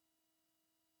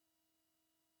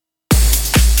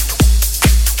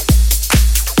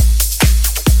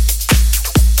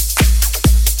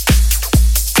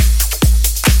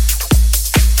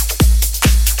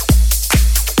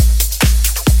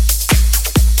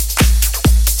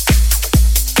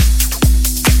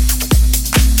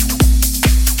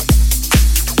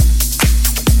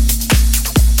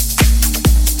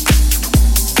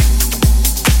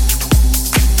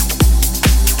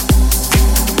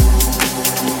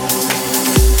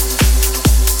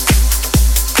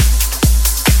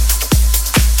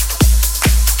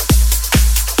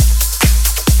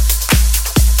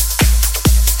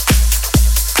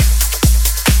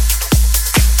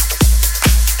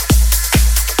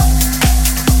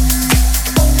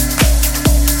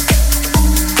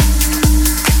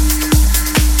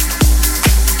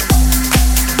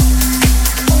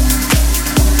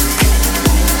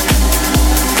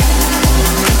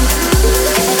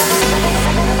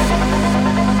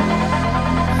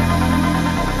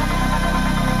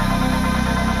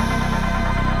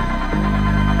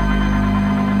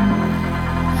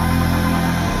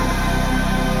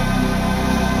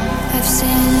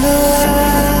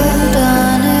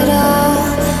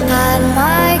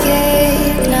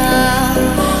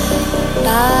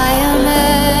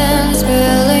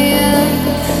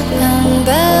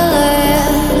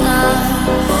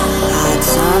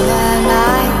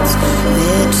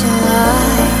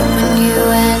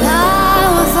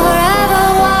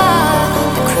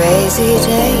empty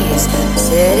days,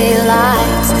 city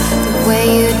lights, the way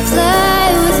you'd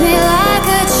play with me like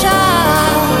a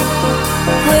child.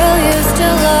 Will you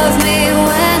still love me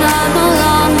when I'm no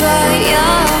longer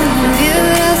young and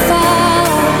beautiful?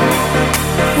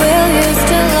 Will you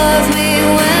still love me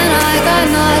when I got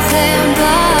nothing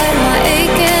but my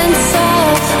aching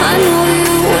soul? I know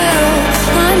you will,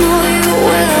 I know you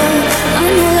will, I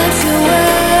know that you will.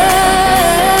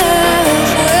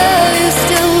 Will you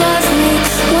still love me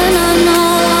when I'm no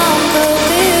longer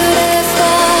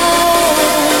beautiful?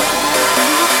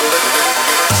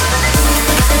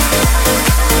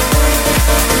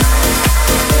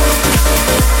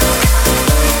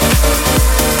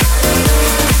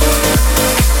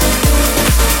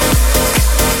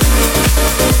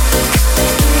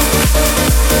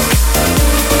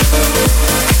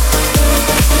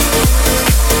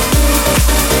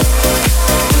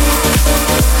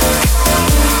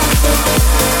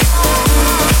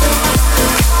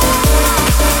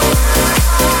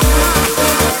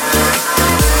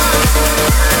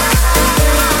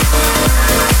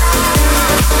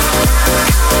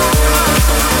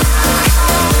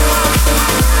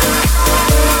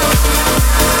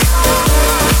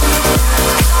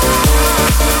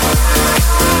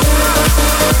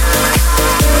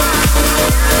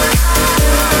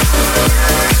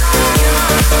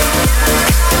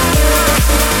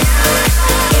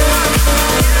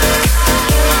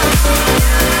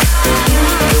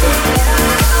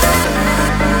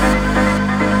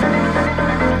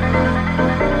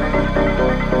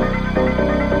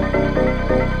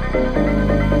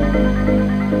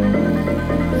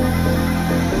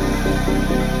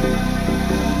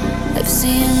 I've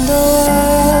seen the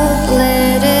world,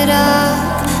 lit it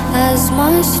up as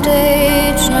my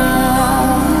stage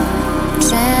now.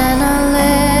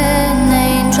 Channeling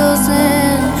angels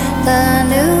in the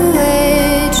new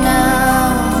age now.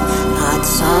 Hot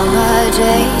summer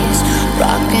days,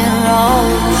 rock and roll,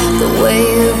 the way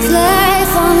you play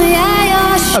for me, I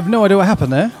have no idea what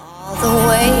happened there. all the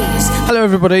ways. Hello,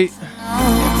 everybody.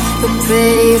 Your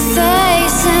pretty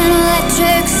face and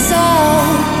electric soul.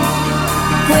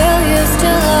 Will you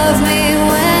still love me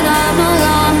when I'm no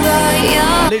longer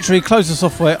young? Literally close the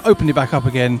software, open it back up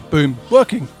again, boom,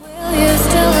 working. Will you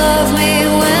still love me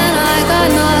when I got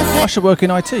nothing? I should work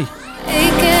in IT. Aching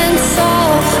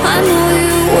soul. I know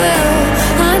you will.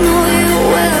 I know you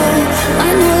will. I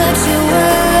know that you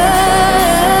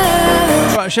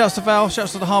will. Right, shouts to Val,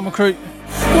 shouts to the Harmon crew.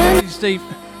 When Steve.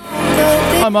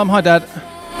 Hi, Mum, hi, Dad.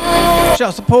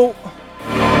 Shouts to Paul.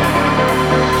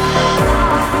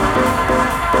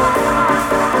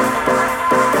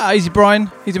 Easy, Brian.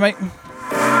 Easy, mate.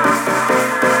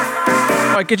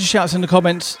 Right, get your shouts in the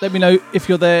comments. Let me know if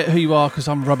you're there, who you are, because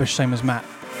I'm rubbish, same as Matt.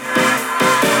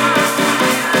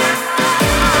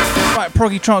 Right,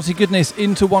 proggy trancey goodness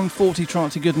into 140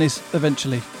 trancey goodness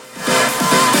eventually.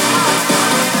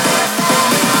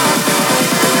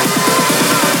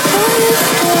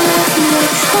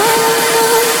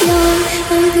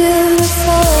 I'm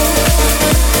beautiful.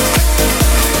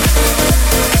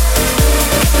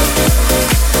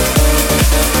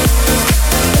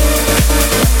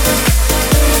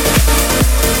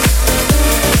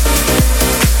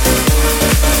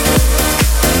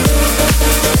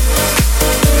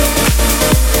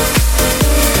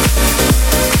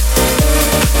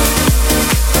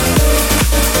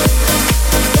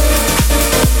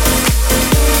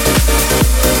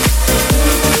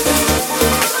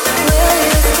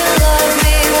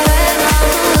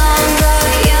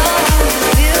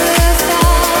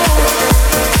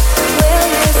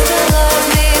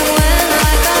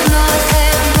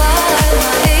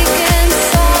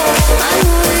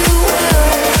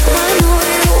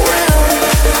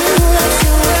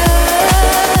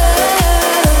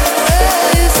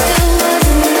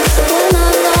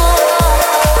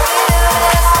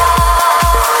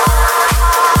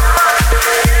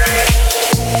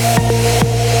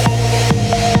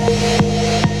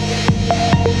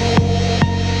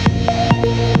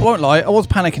 I won't lie, I was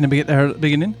panicking a bit there at the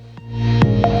beginning.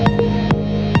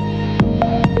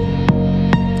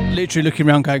 Literally looking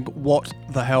around going, what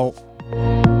the hell?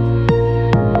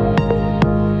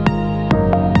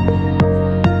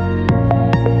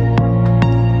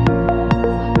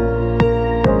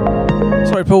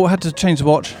 Sorry, Paul, I had to change the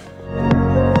watch.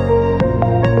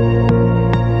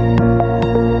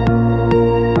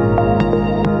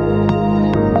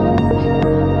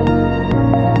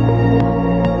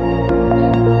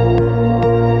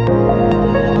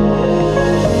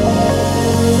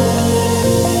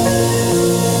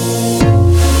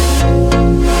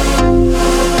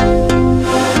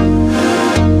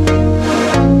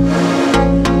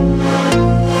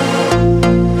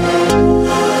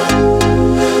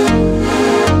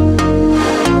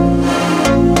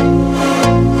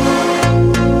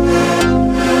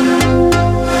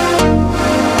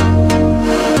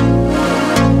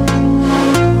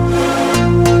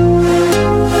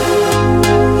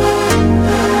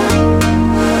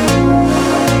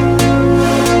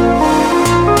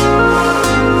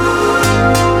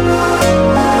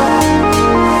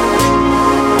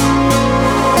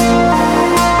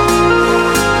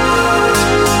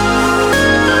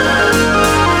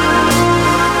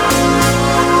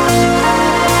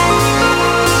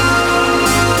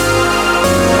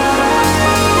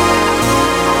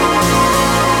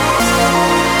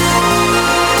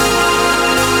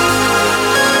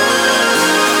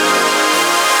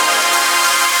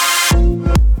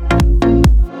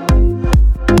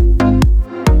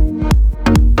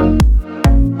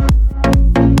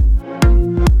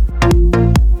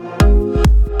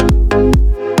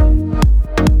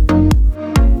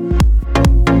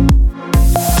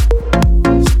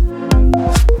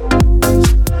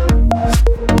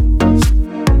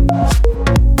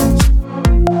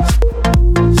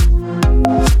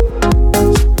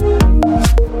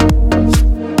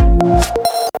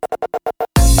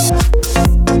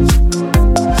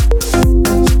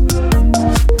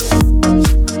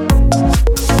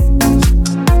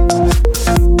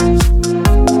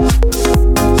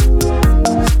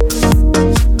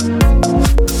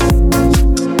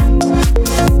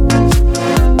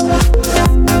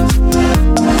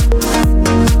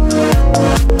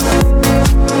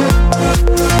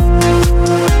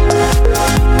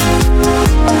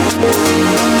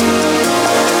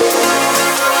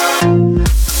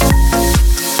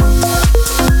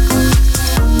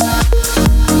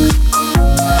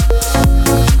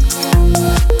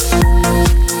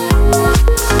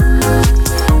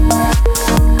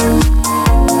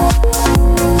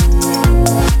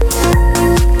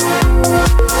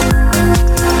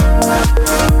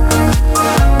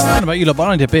 about you lot, but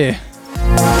I need a beer.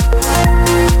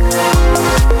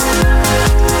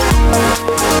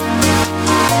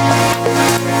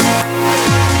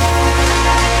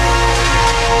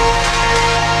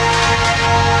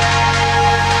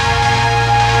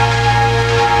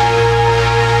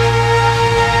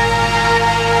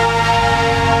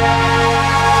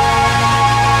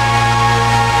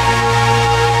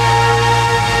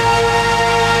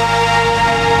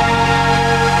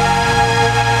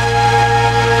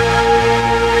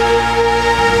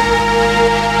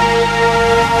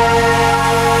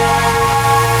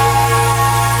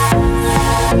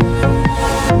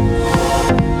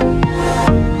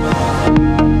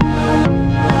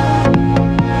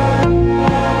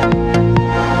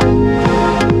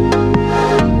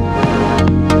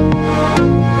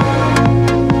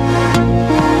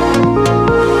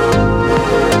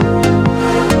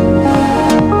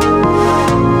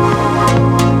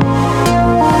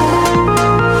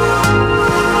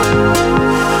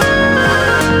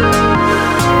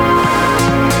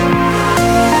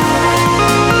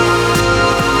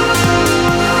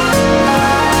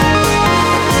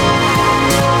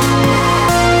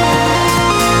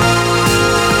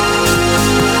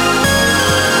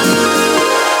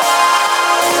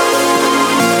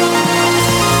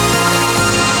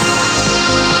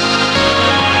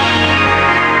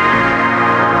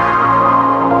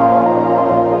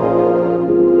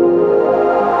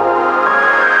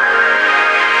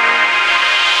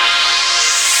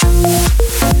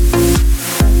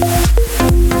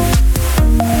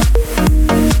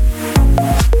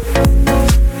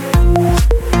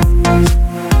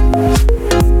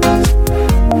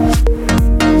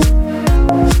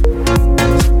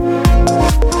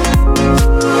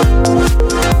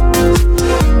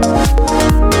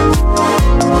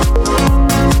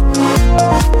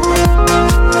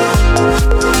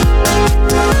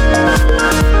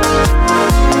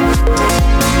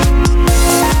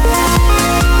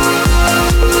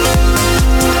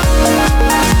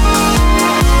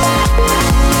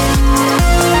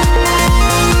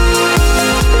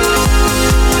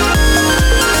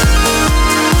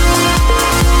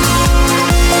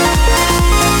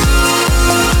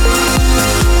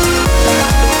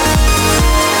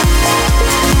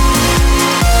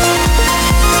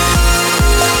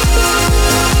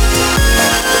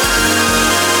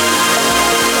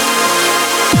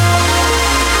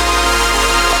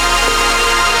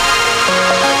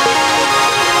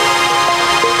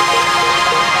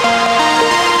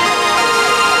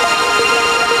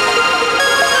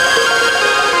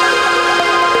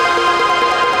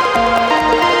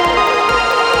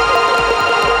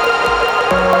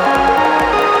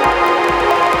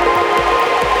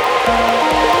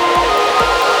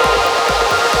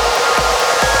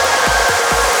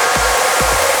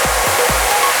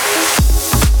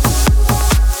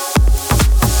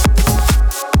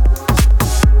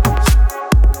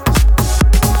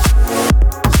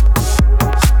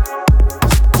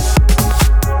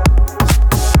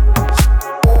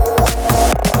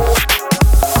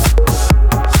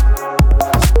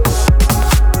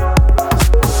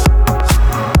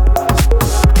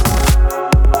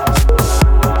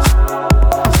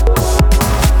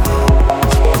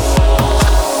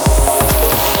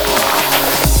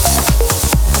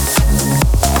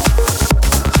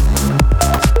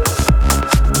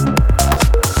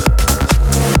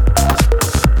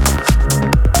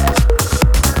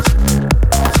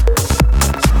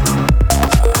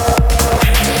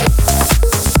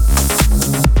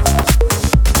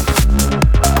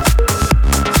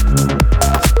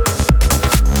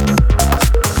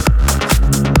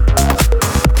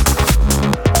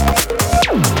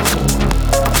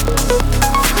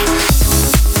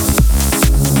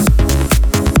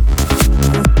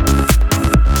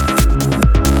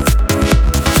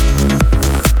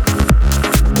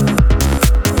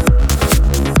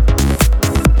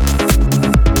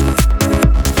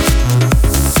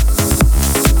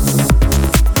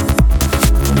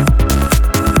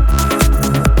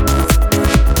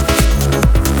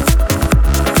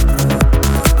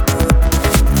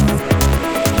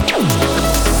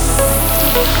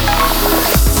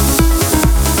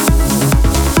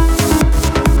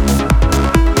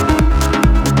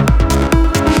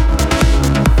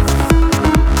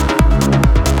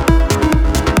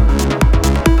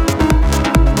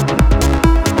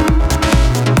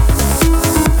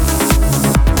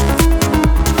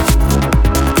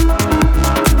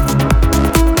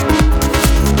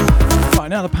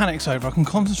 now the panic's over, I can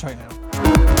concentrate now.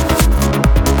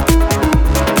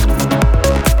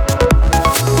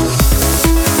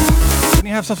 When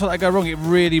you have stuff like that go wrong, it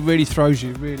really, really throws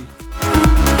you, really.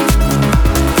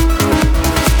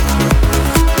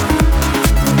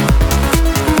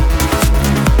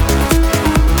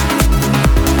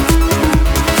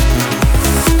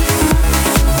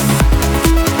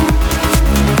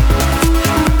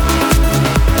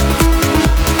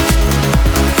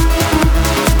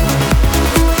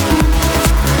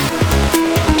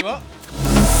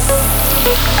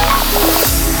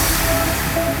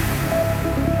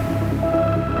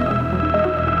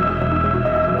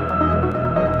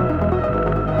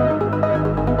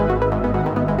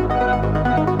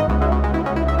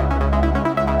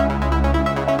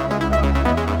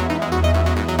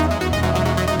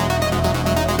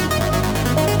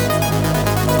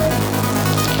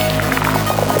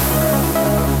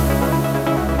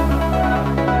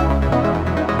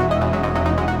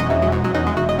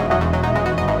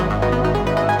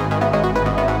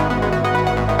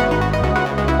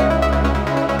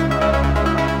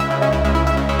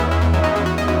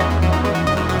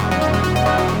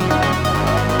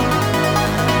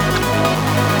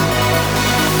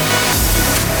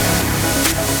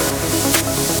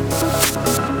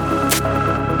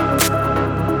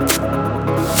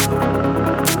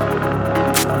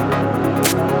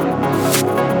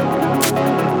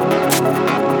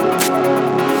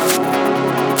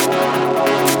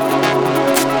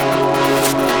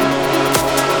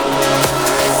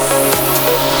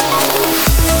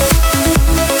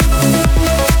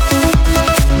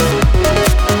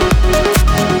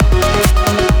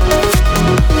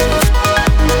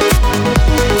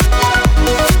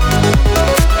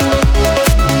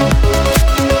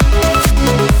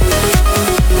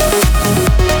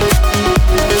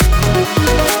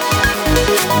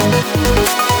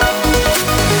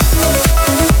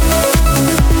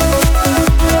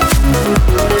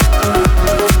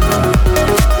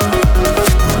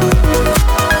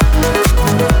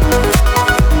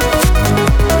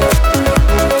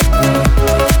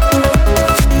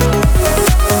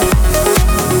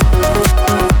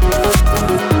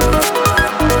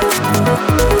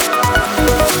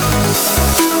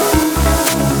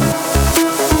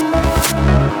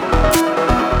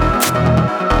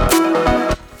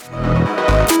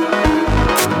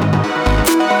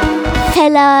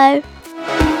 Hello.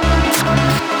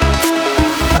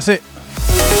 That's it.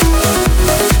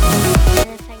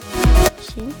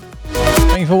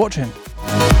 Thank you for watching.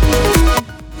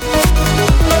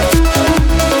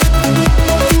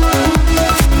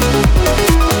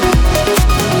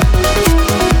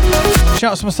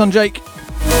 Shout out to my son Jake.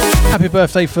 Happy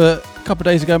birthday for a couple of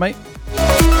days ago, mate.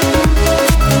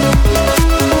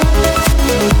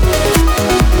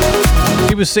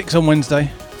 He was 6 on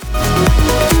Wednesday.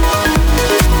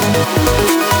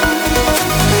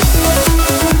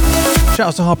 Shout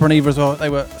out to Harper and Eva as well. They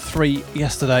were 3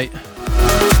 yesterday.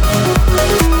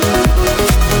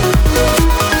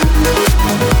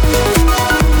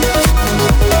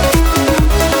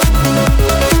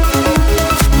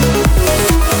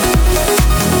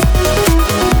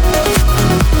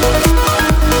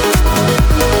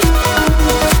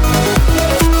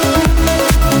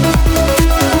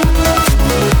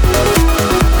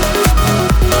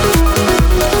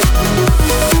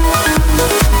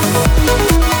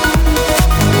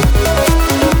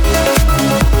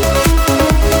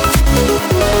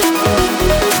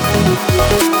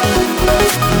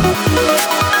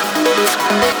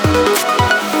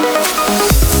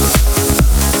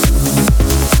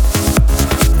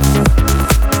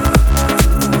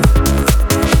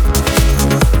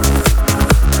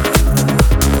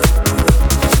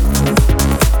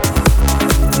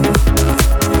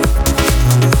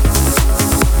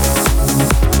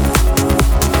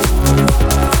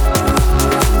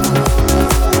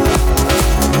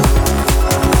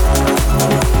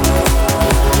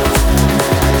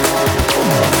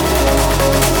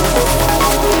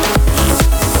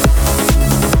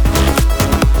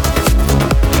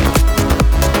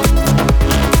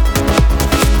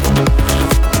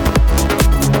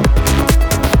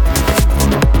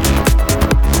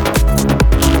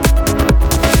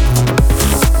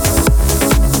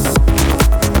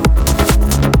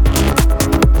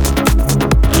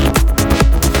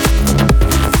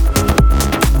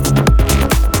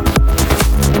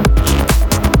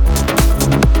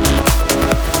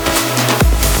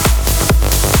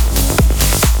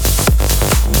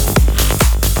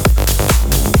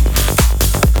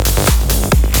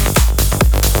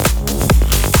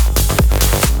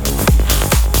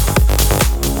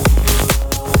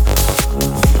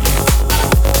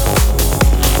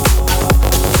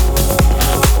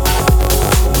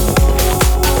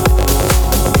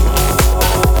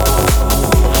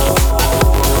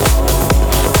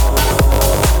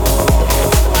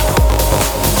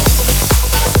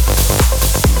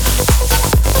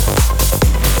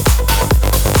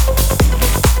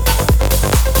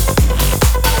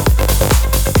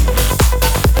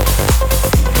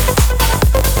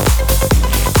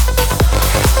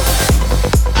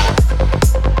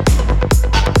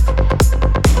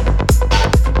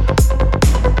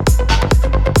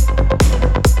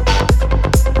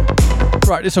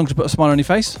 Right, this song to put a smile on your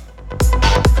face.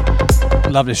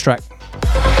 Love this track.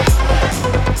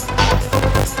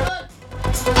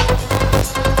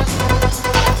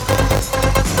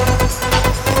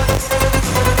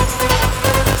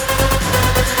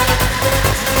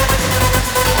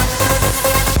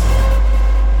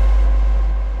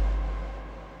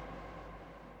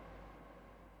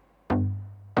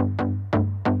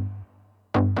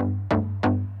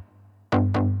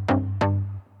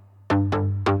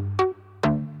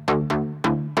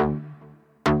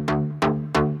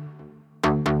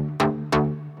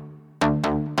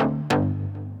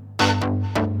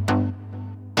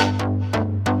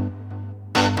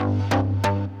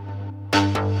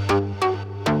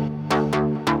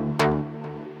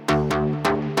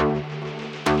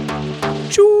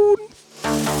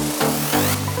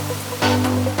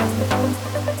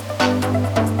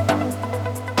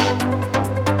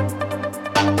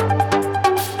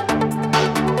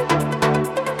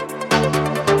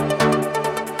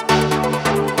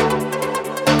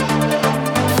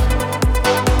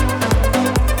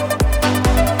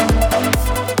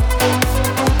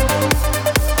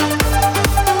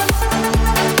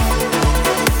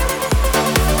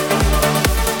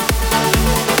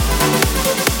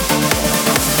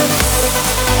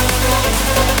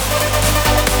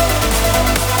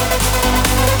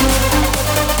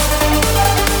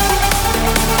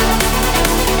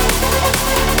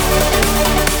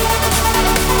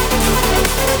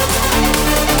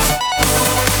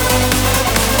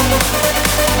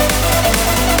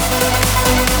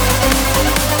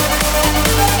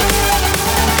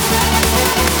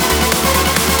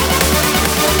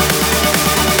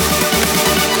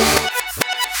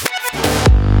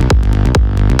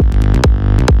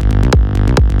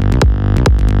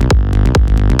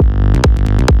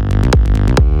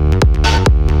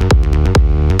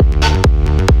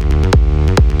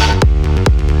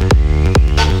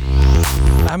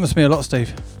 Hammers me a lot,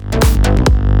 Steve.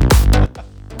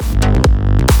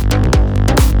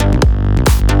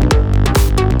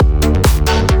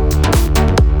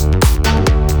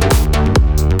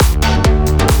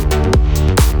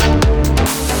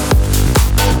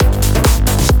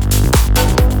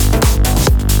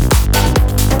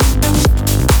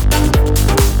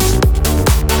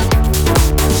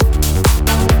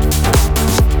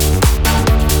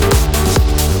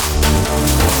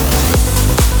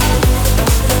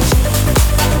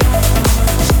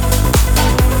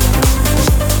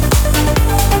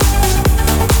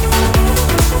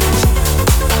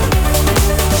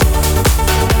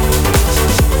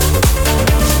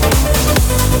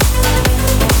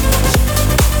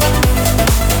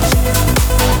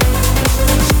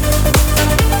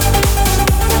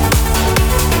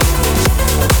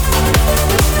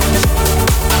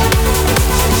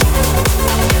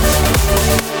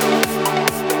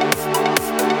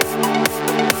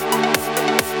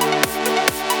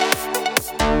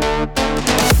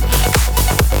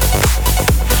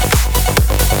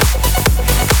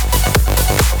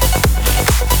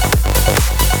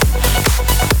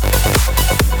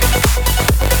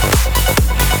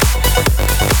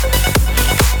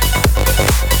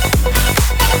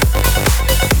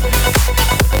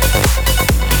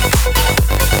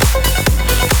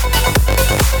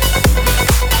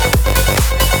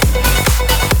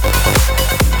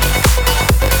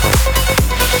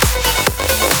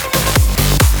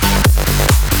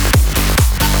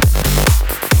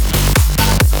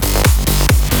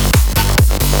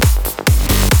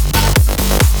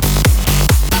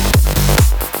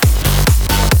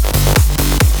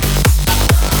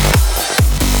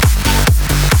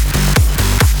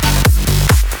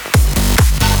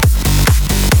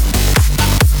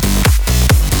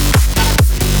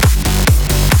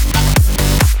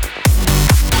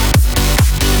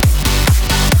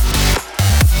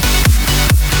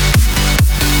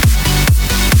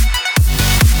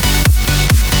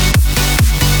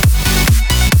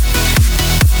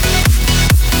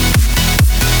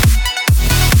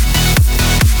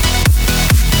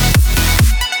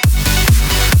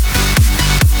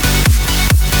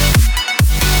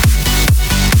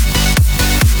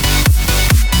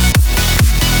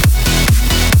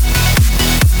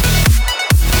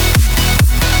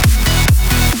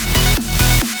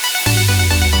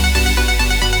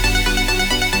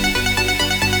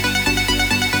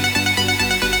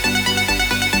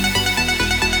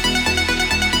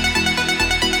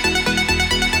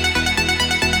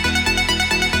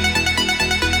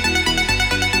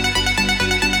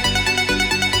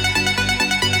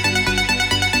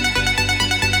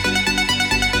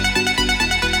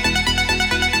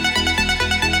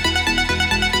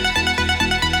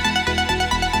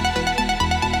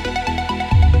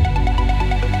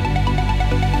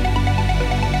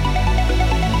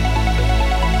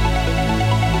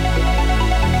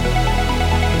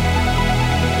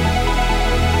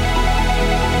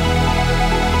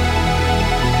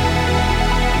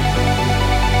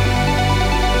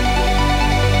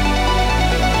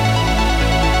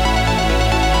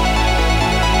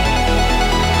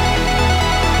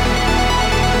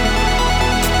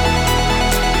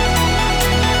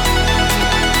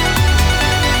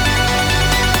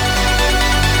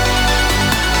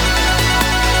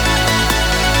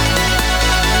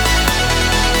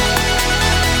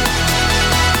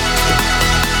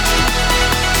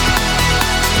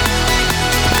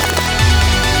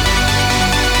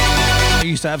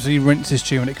 used to absolutely rinse this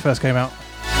tune when it first came out.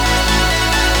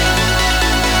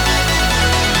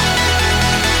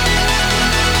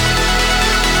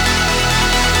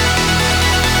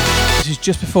 This is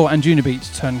just before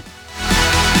Anjunabeats turned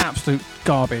absolute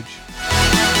garbage.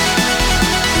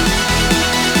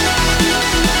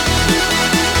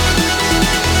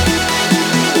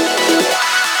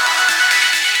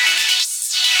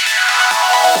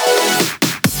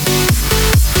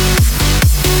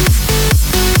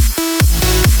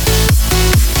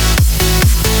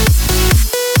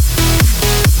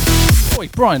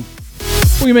 Wait, Brian,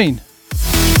 what do you mean?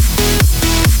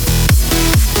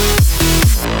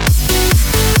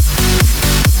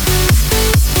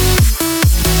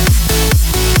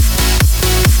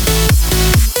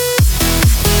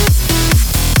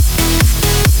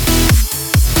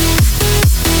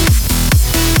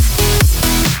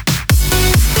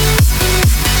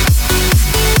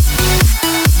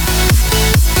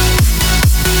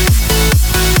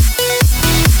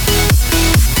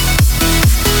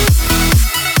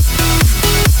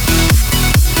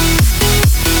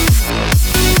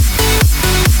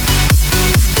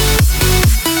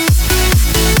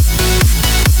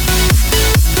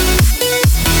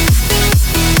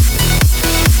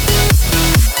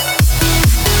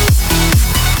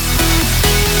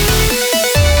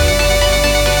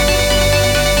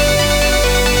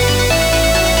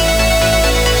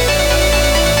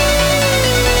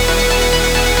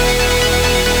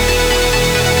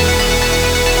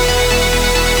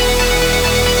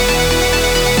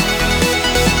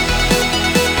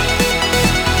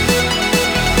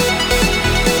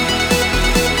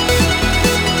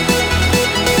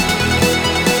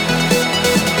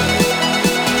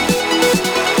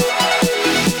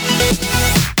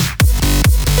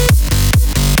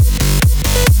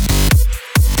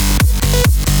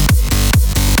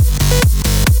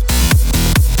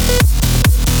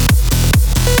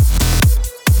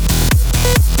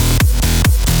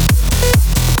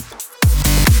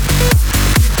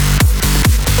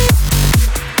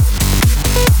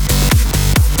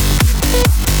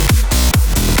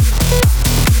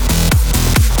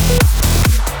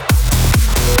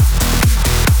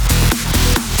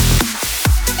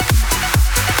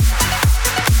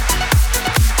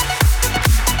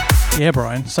 Yeah,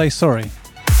 Brian, say sorry.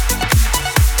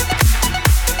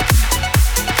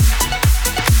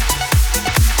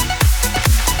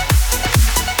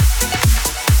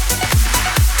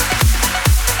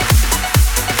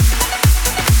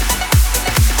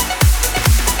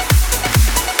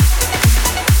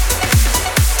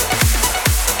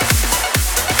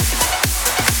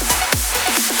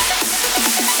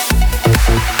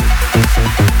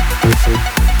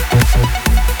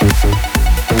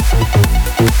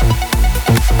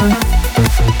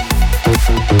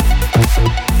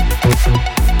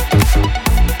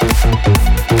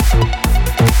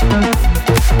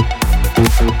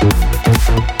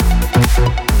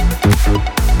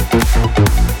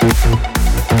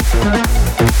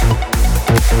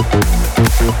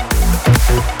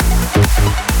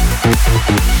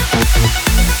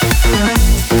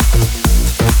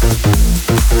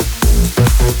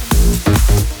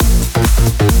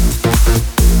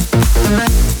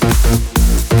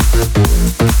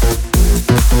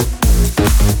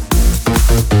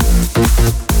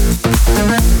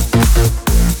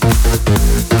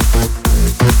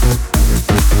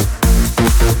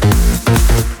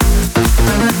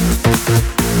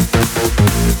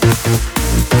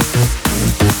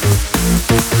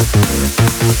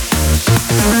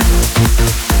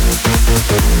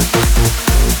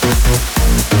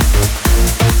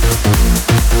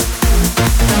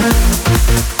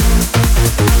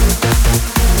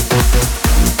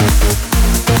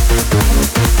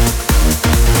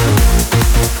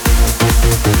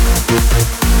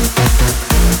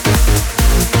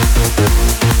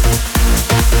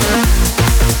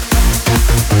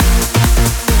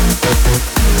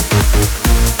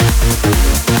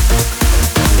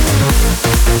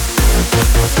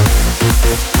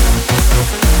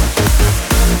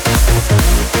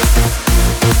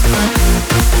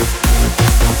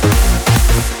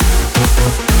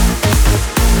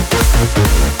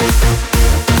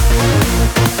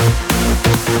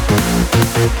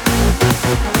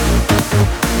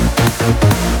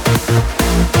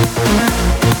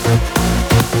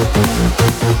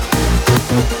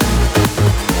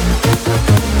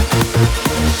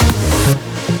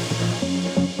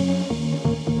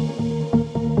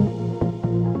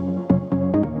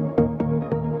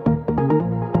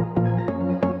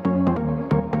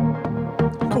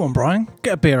 Come on, Brian,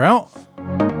 get a beer out.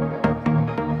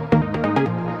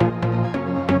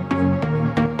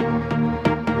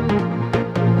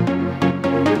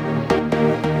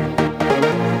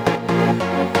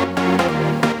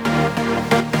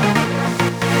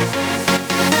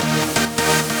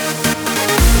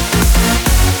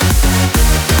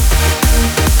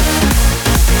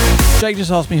 Jake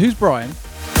just asked me, who's Brian?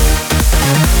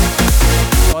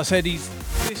 So I said he's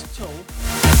this tall,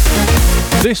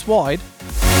 this wide,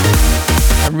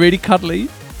 and really cuddly.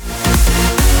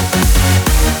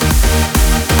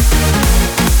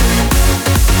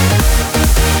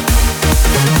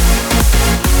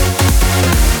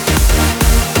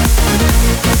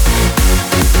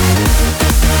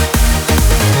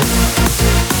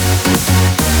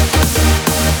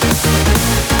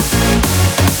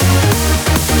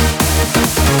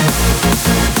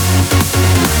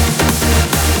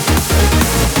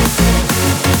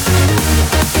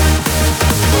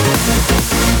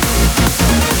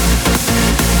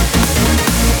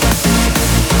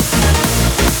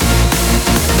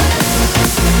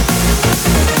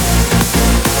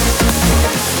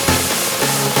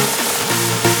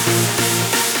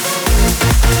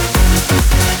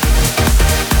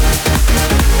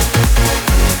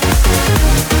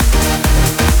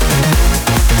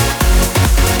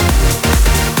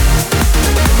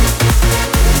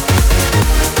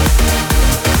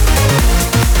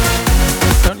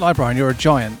 Lie, Brian, you're a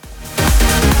giant.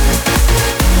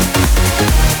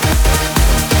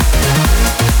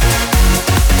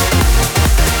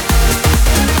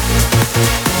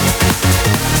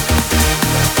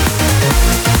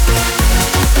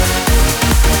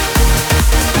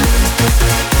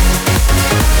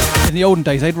 In the olden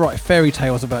days, they'd write fairy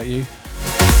tales about you.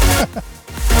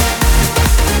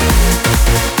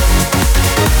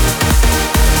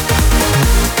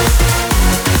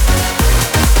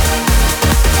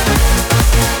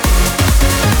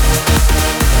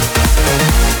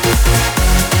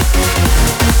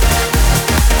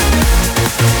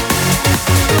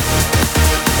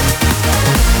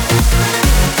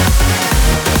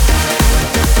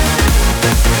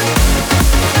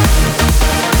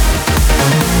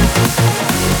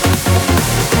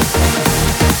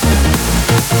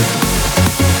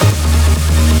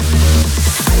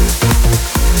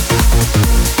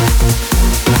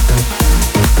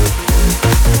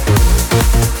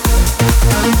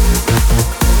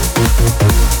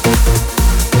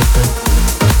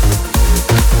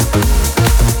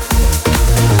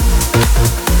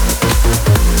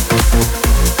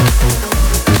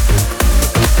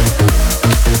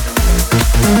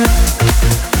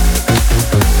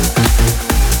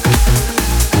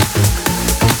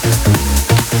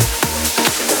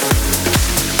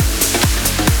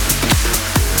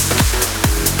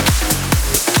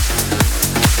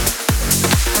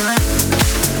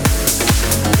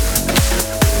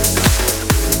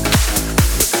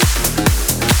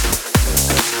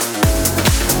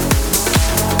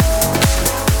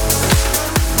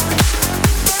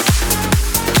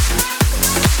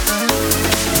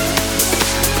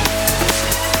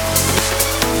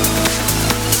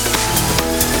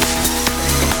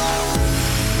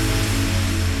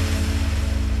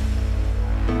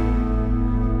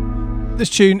 This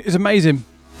tune is amazing.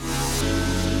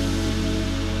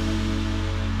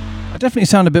 I definitely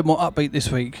sound a bit more upbeat this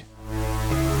week.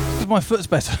 Because my foot's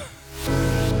better.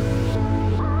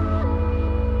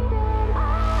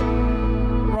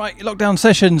 Right, Lockdown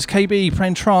Sessions, KB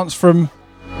playing trance from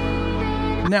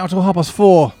now till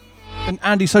 4:30. And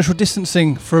Andy social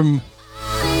distancing from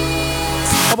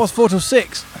 4:30 till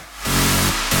 6.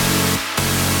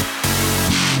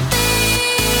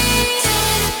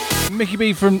 Mickey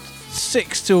B from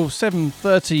 6 till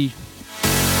 7:30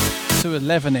 to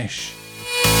 11ish.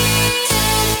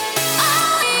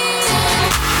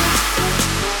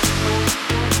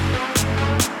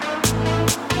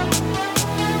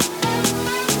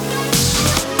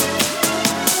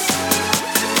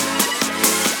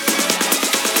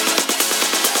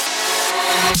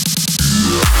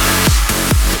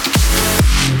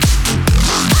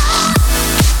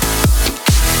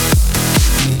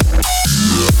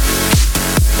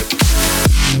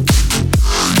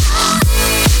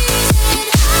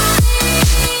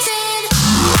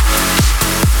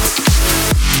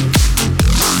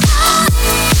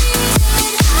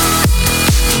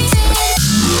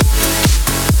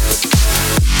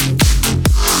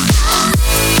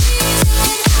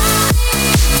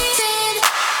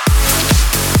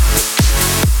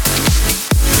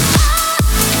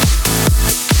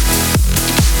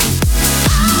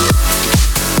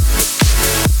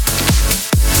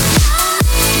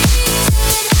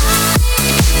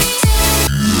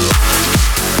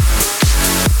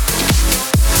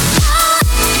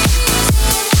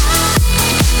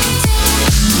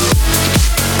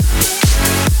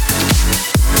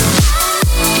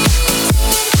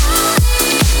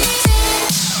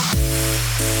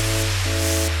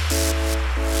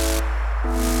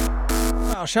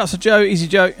 Shouts to Joe, Easy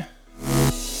Joe.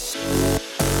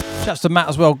 Shouts to Matt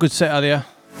as well. Good set earlier.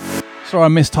 Sorry I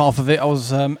missed half of it. I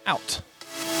was out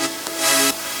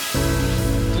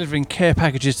delivering care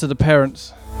packages to the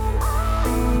parents.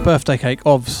 Birthday cake,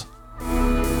 ovs.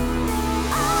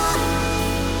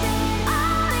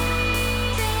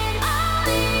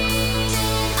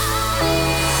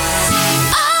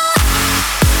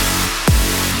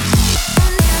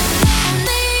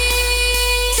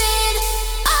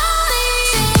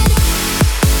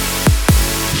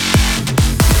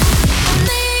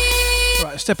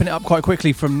 Stepping it up quite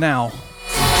quickly from now.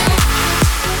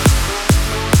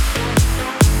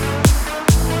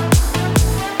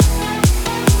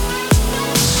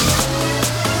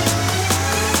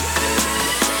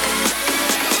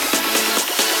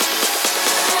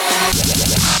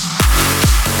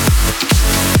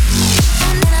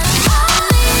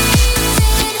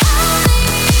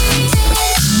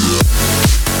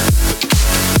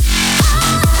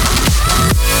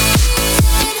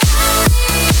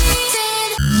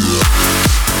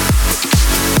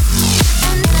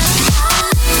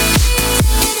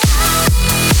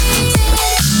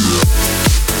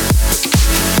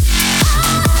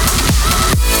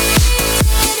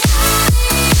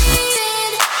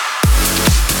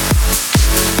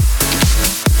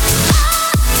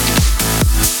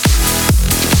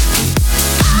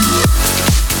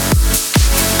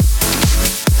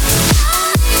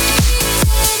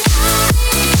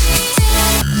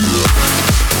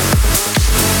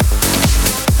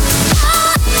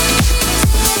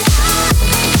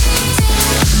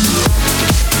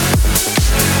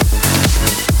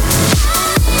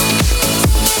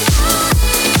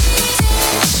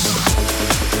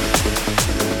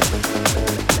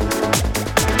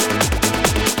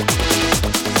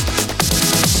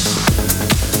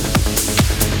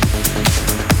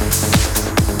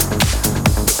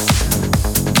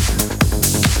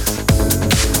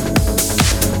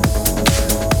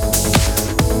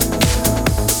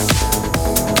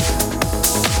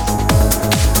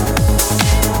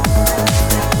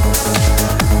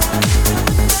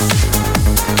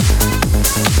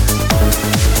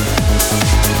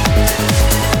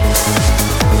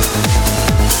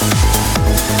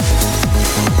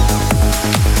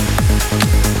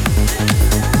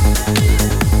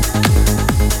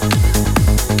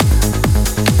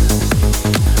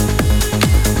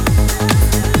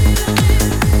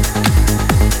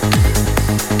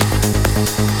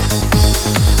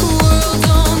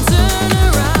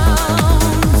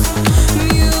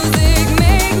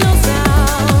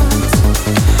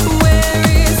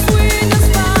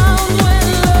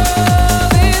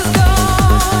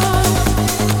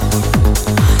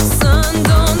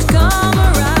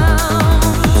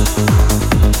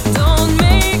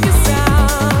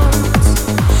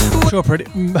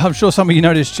 I'm sure some of you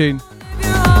know this tune.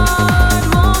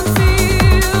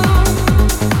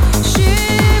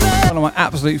 One of my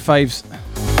absolute faves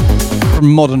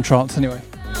from modern trance, anyway.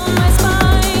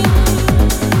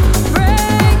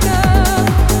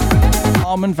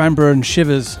 Armin van Buuren,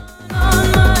 Shivers.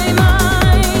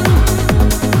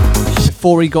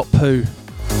 Before he got poo.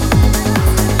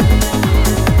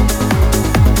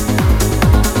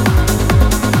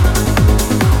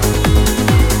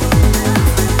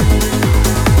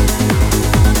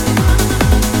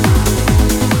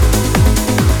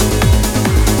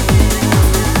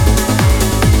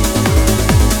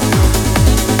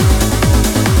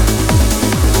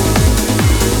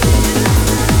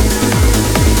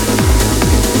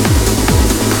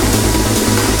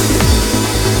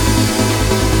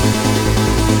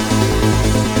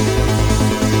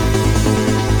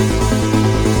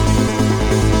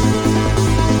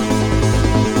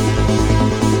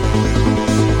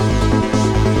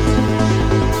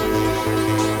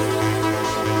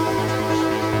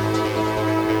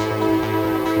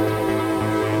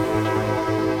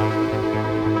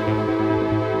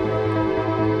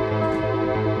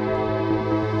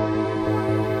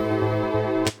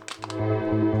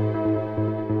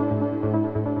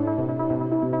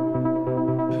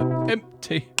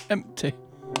 Empty.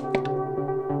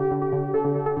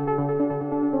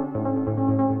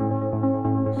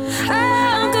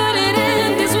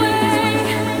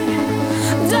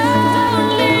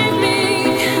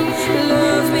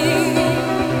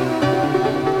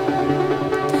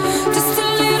 Just a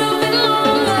little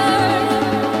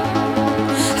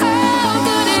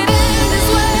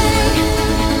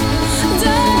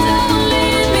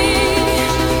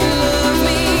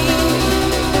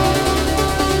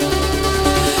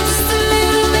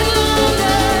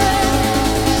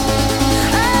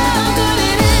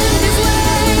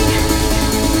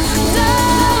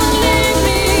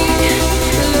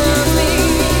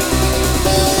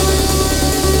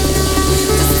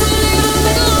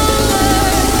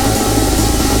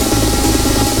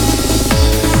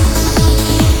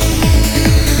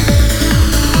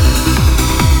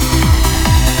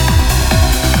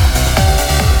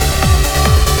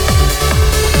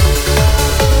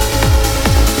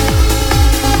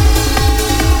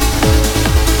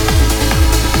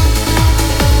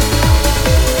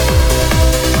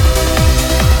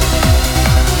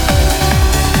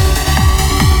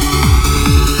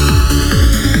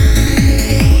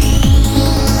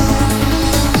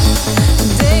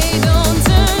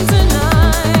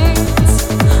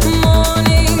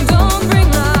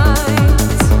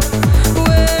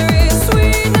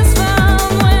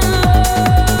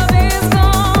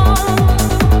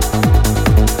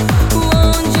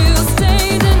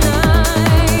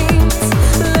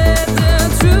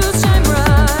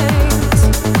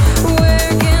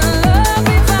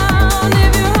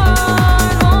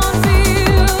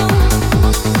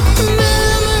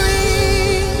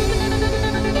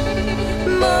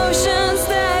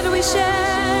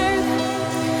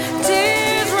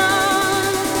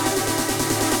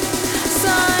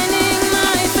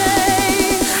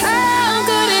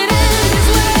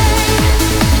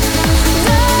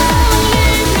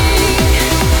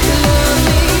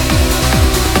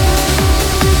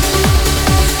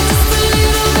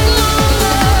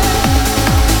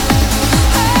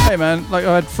like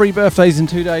I had 3 birthdays in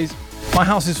 2 days. My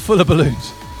house is full of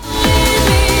balloons.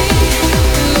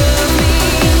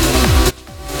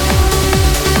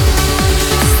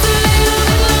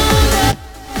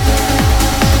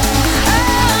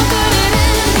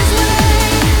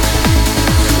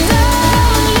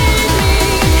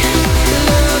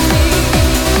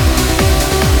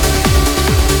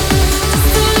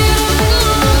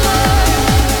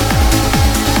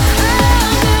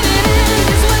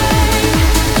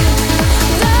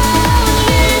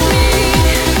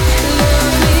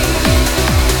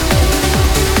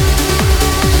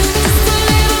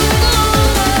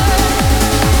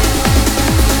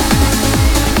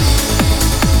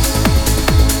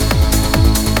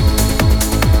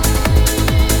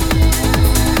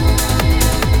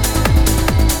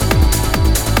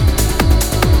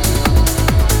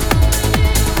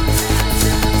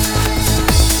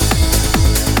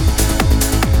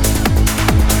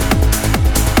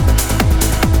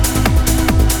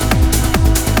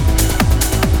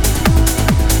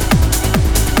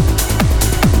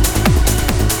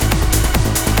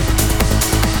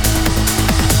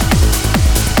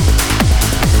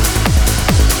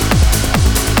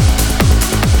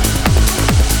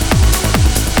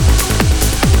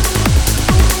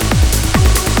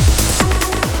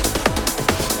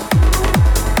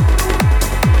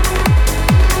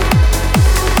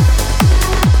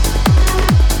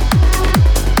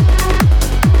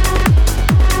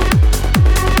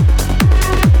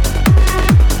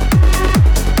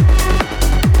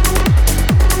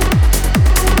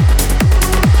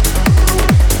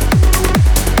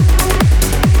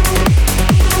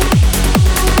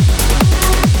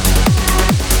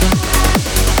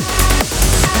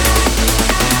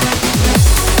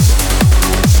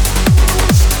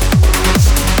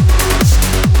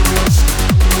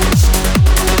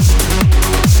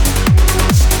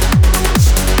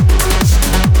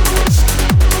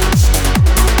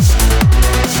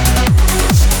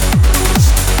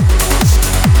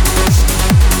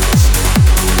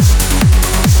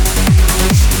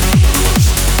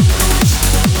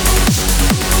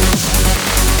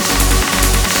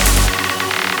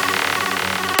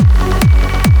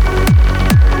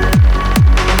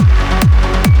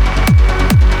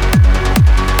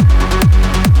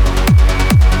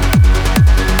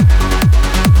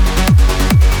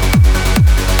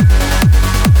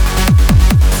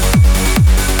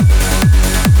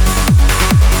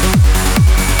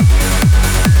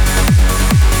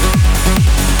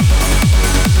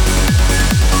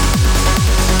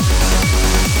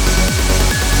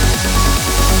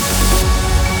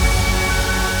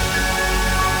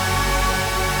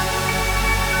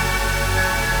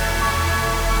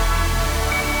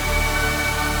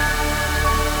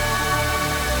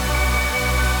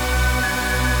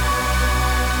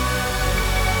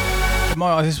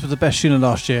 My eyes, this was the best tune of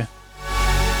last year.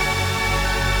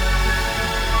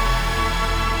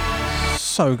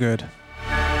 So good.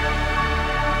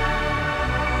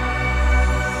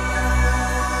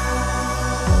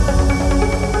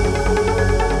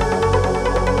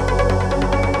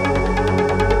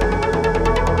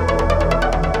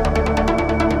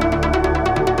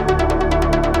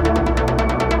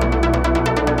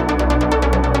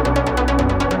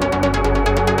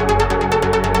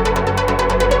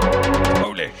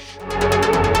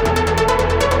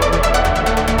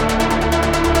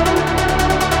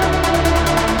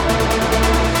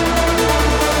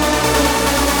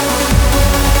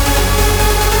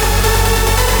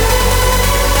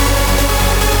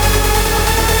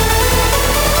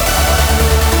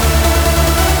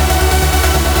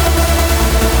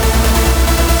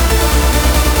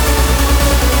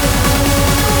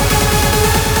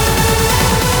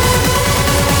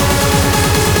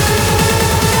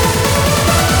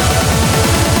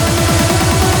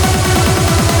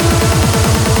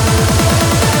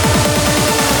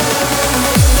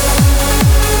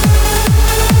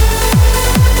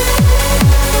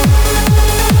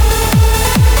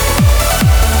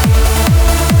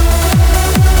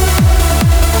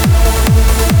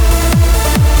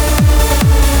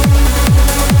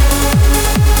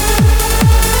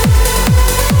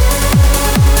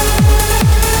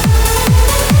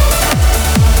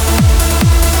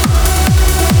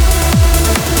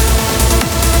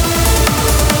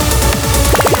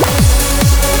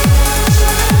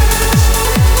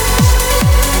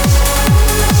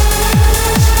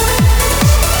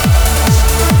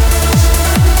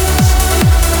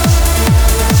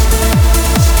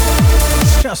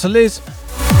 So Liz,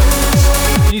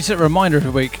 you need to set a reminder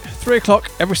every week, 3 o'clock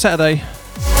every Saturday.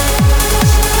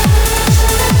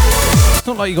 It's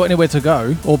not like you got anywhere to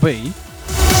go or be.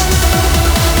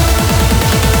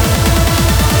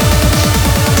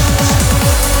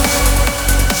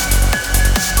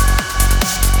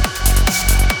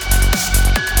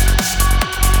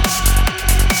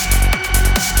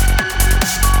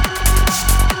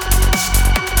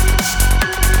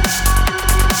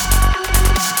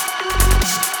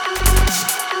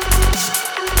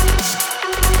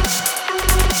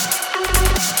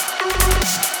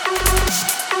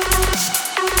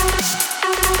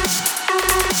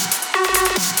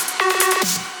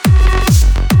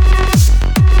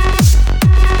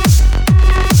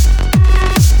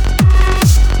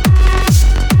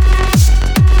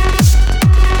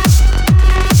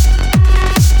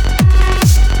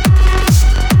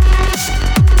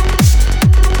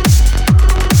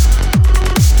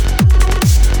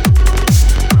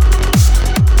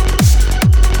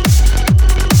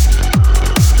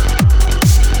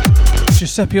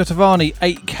 Giuseppe Ottaviani,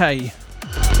 8K.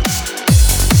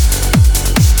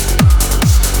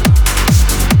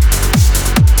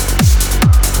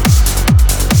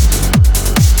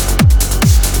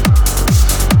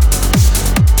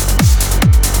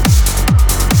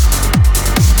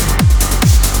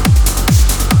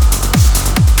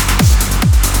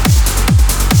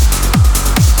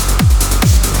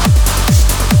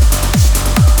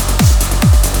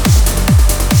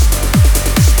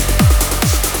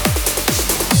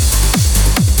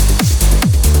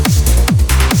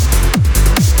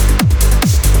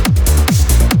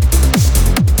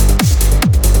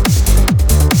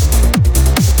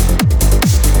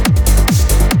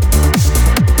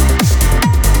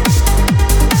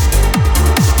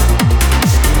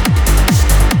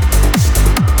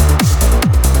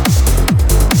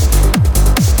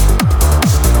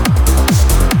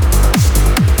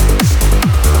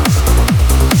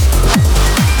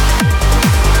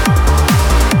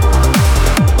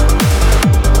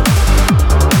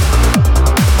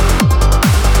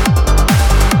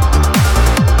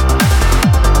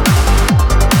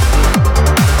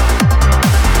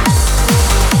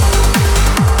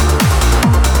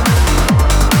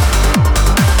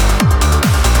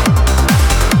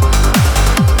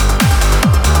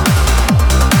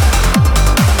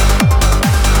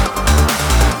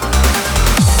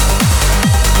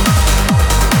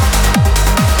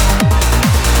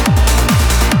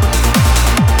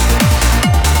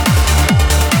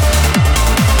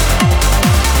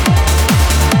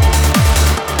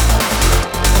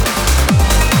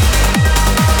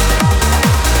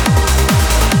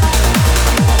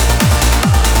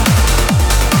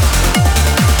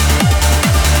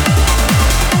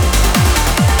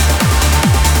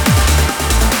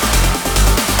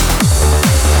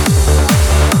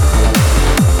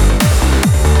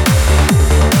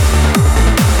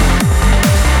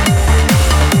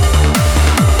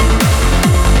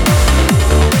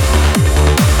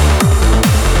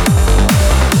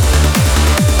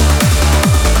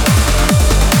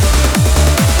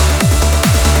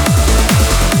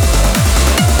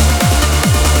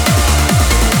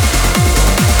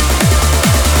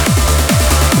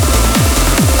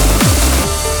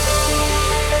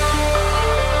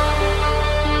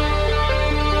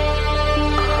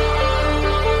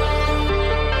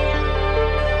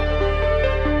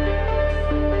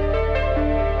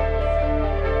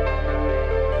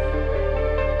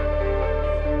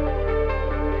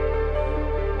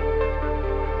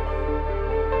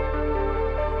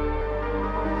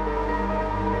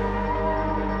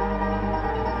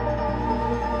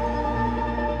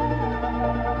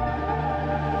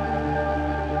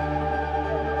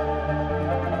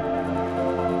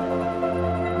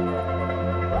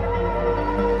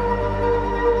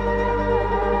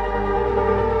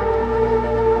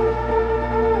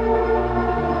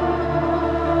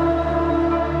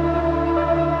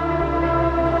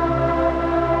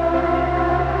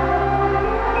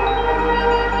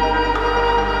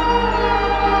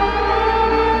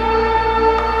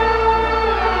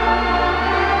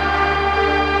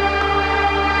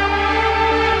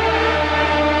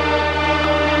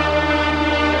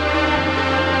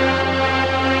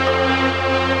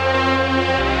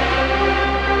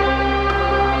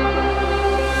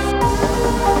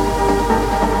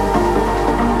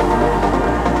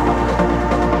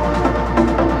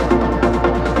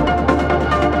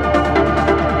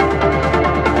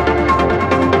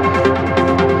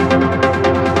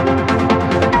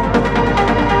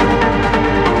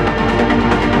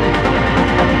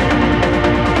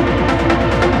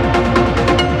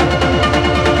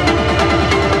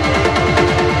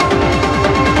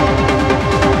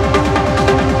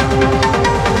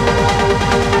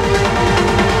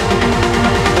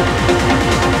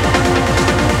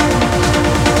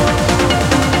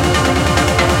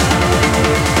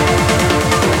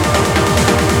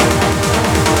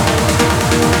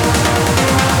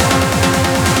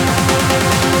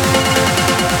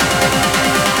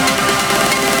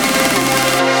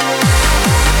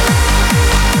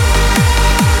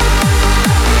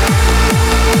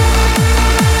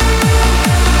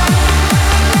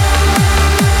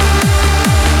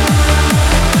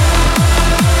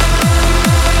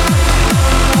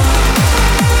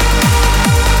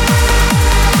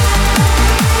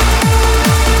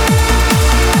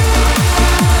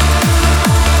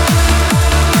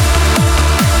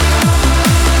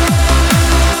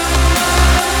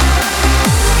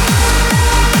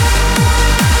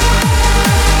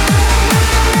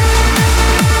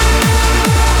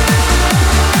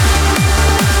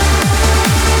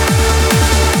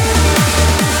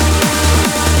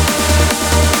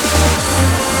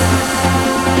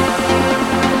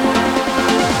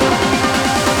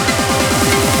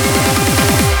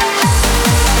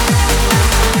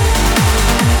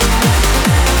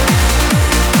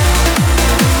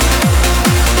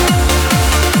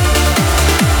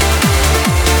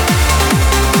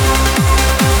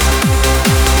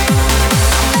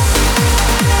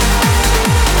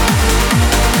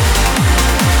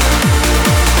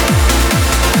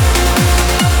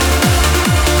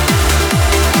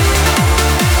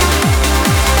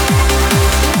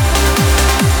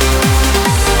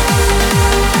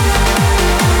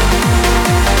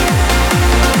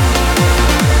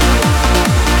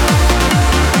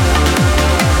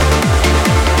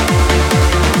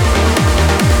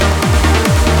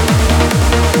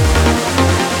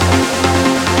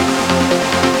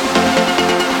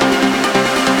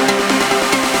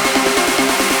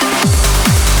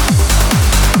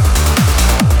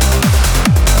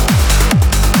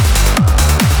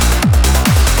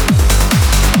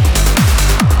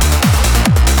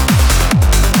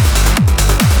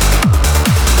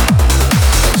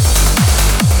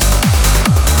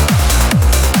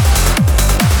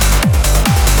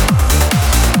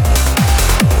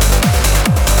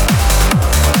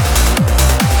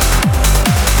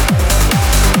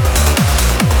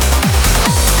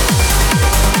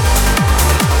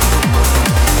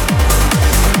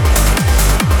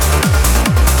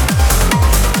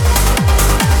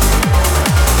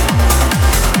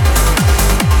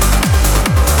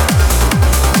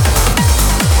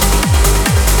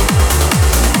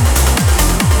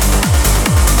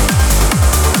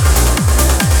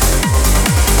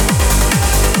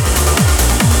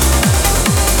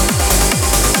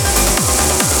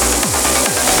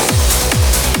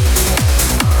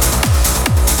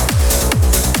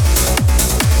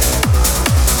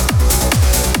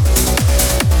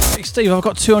 Steve, I've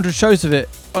got 200 shows of it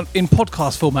in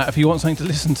podcast format if you want something to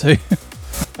listen to.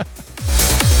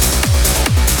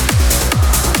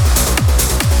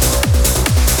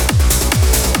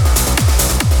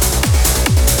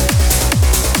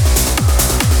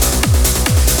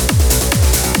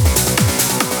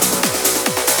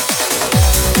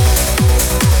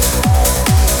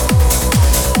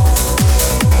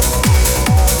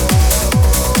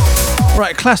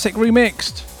 Right, classic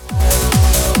remixed.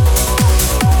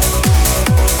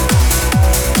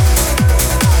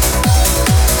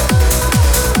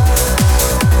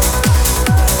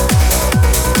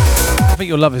 I think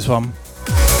you'll love this one.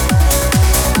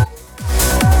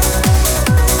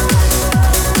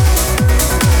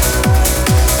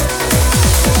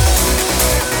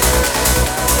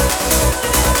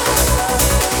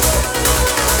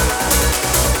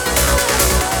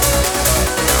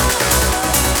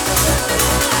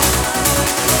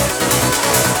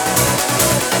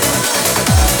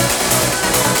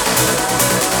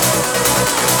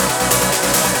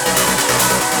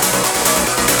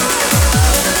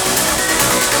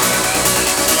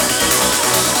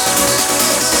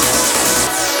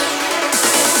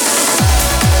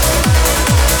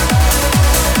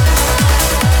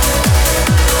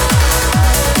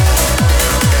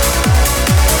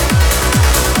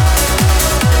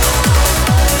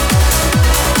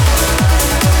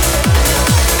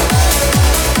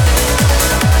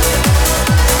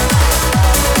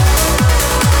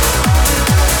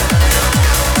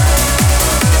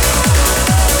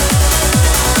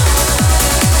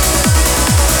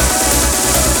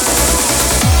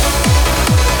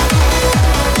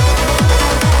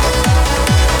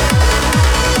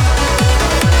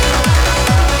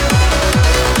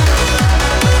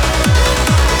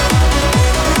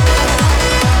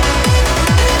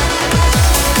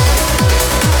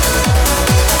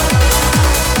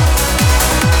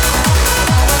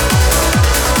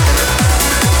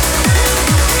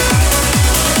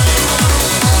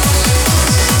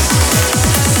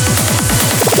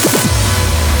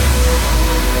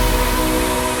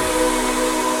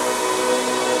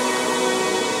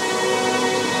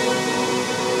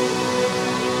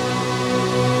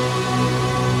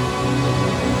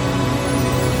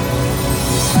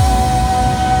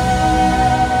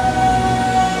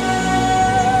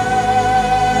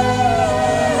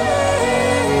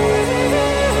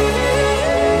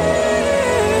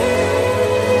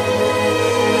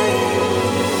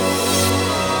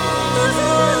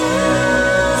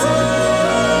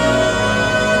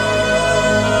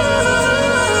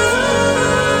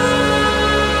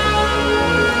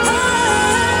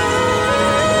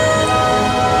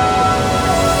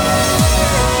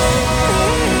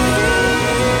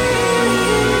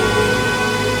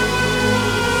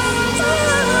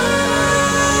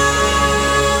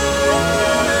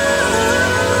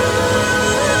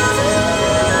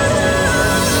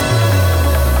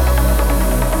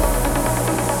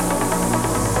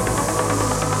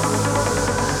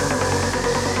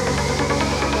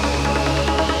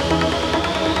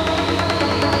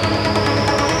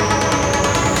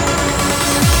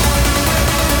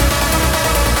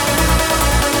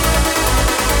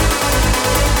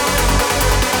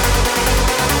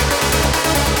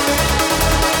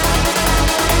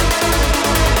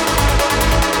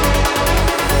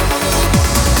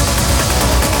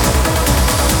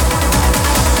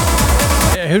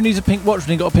 Who needs a pink watch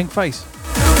when you got a pink face?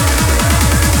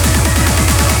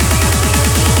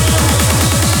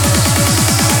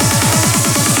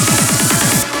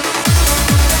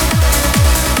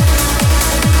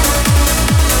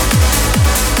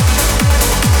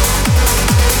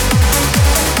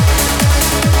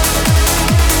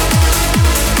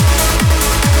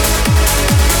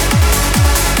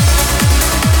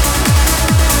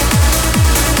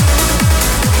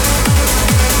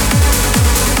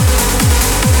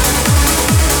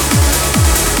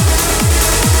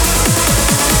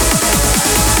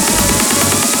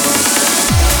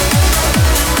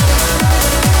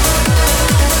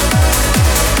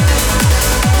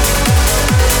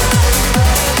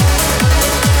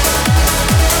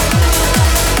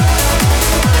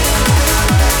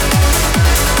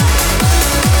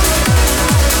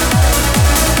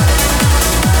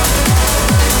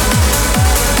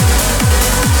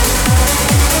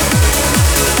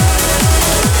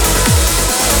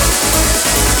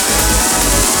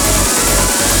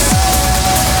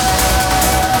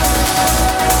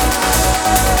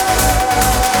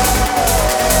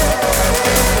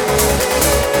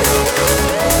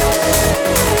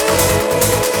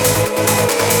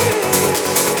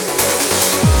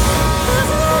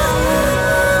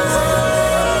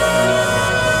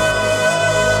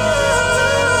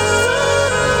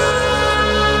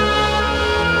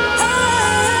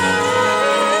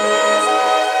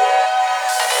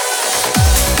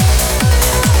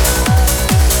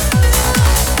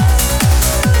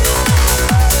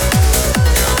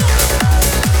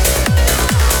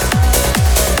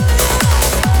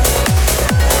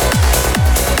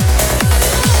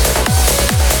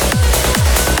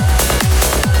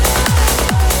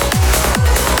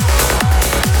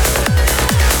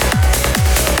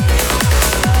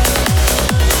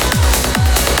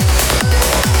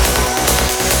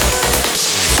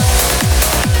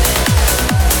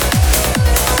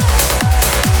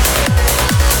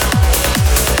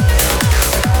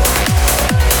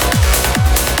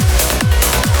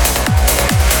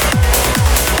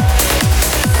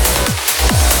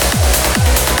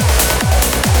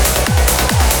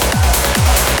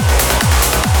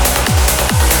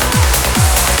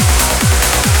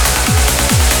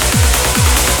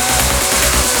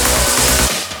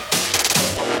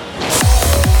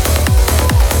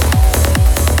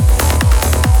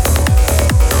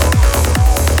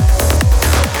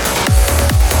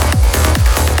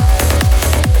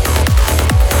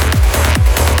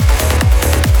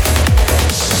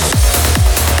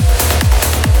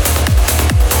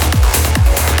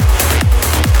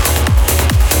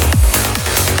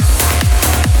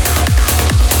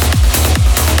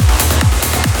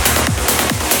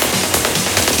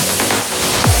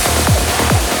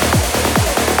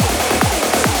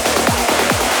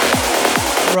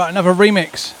 another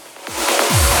remix.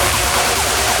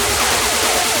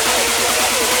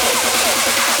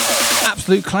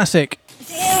 Absolute classic.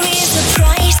 There is a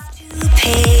price to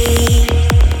pay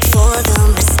for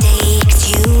the mistakes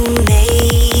you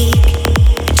make.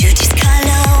 To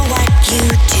discolor what you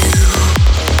do,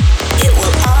 it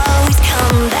will always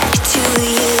come back to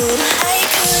you. I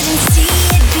couldn't see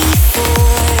it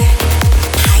before,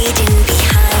 hiding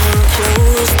behind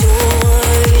closed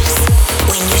doors.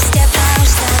 When you step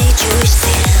outside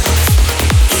yourself,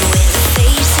 you wear the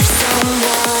face of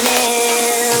someone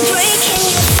else. Breaking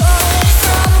your fall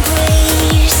from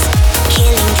grace,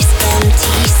 killing this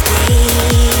empty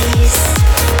space.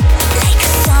 Like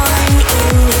a thorn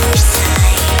in your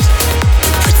side,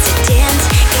 it puts a dent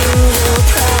in your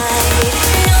pride.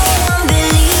 No one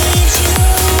believes you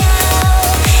now,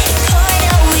 it caught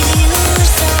up with you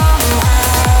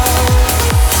somehow.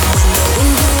 And when the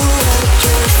wind blew out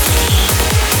your flame,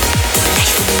 your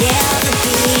life would never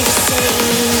be the same.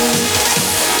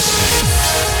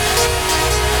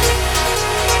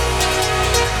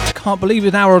 Can't believe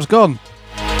an hour's gone.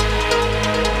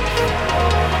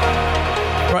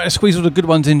 Right, let's squeeze all the good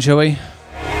ones in, shall we?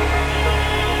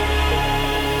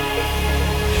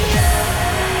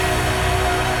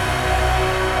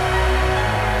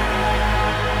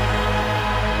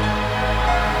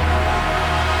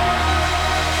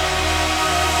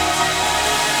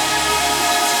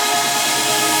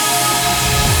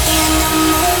 In a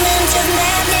moment of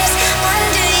madness,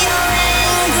 under your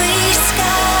angry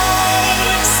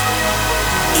skies,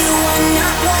 you are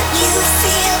not what you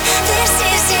feel. This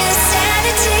is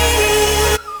insanity.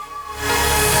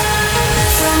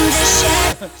 From the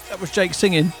shadows That was Jake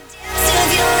singing. of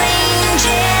your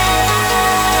angel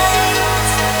light,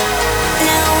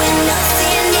 now when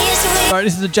nothing is Right,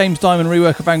 this is the James Diamond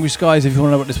rework of Angry Skies, if you want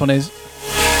to know what this one is.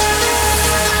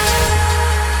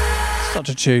 Such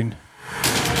a tune.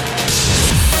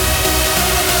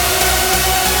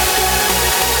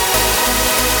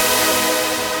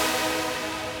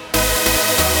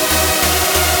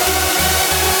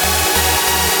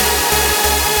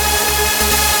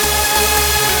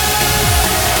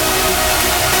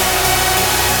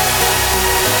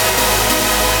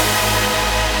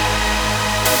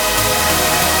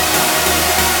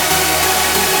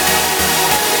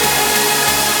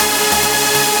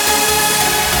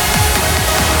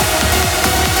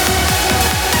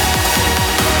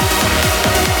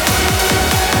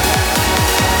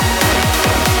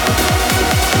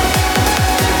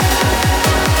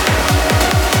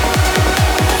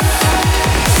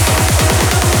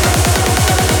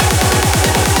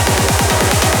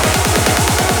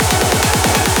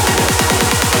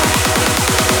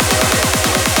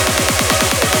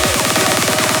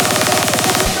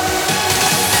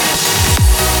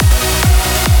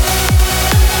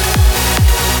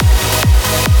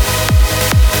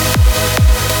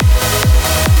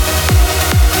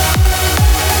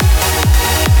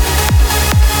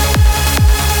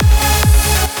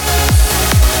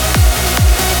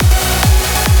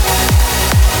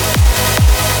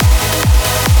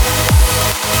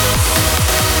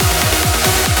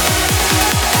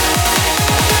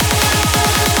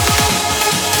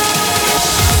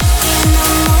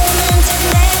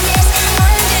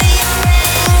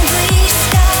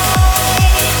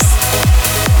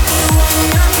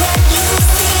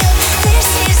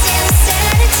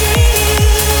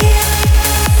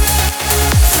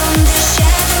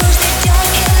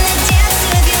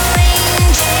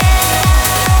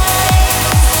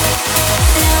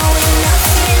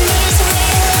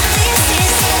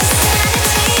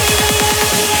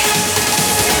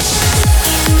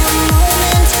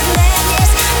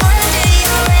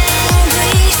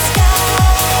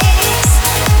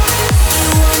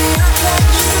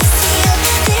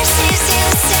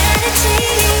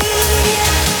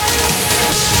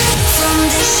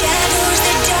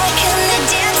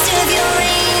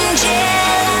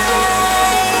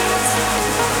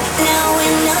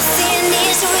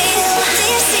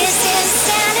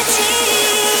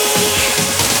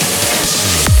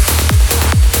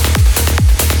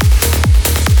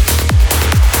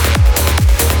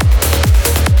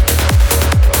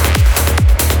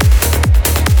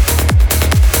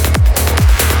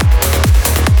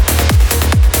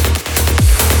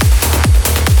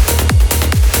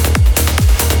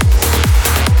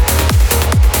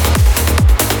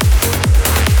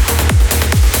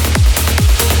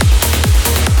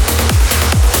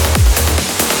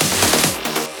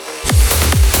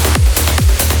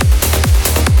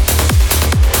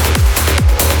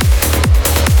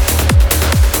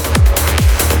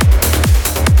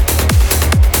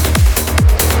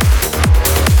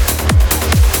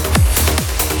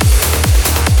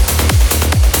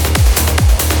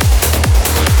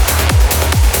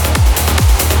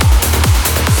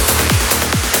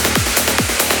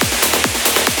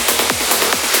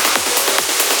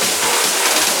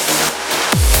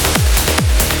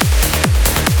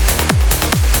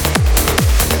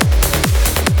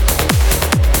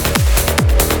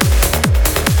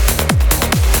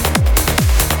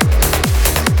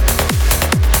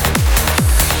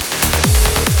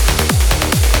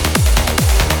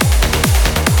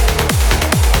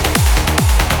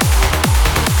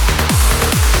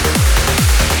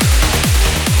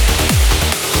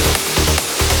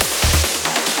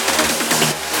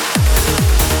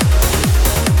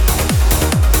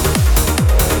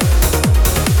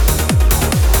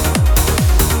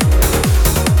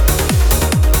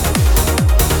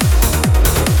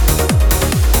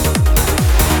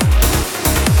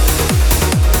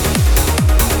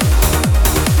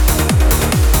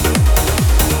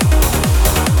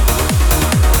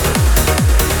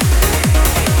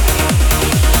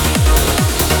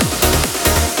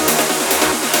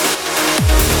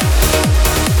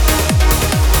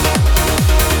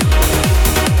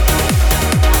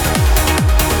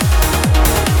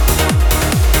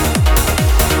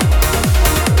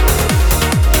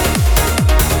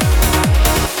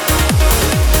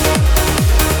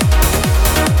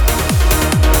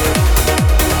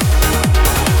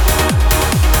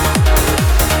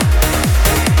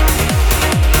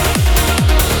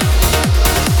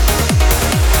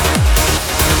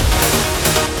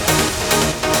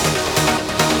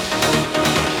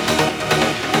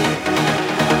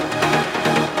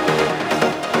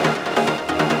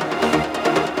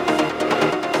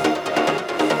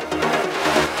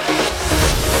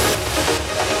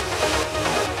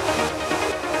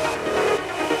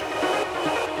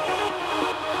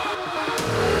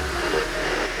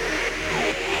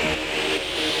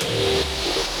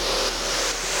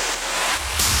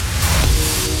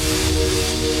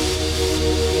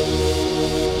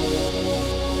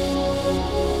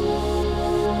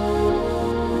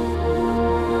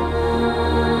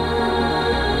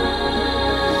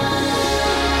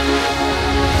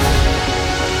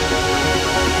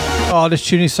 Oh, this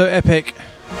tune is so epic.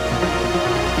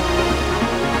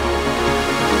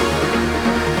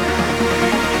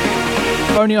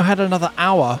 If only I had another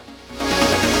hour.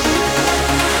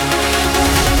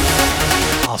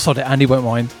 Oh, sod it, Andy won't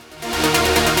mind.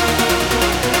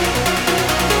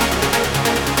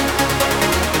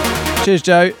 Cheers,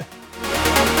 Joe.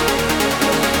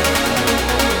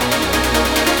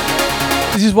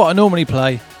 This is what I normally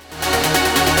play.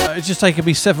 It's just taken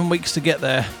me 7 weeks to get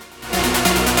there.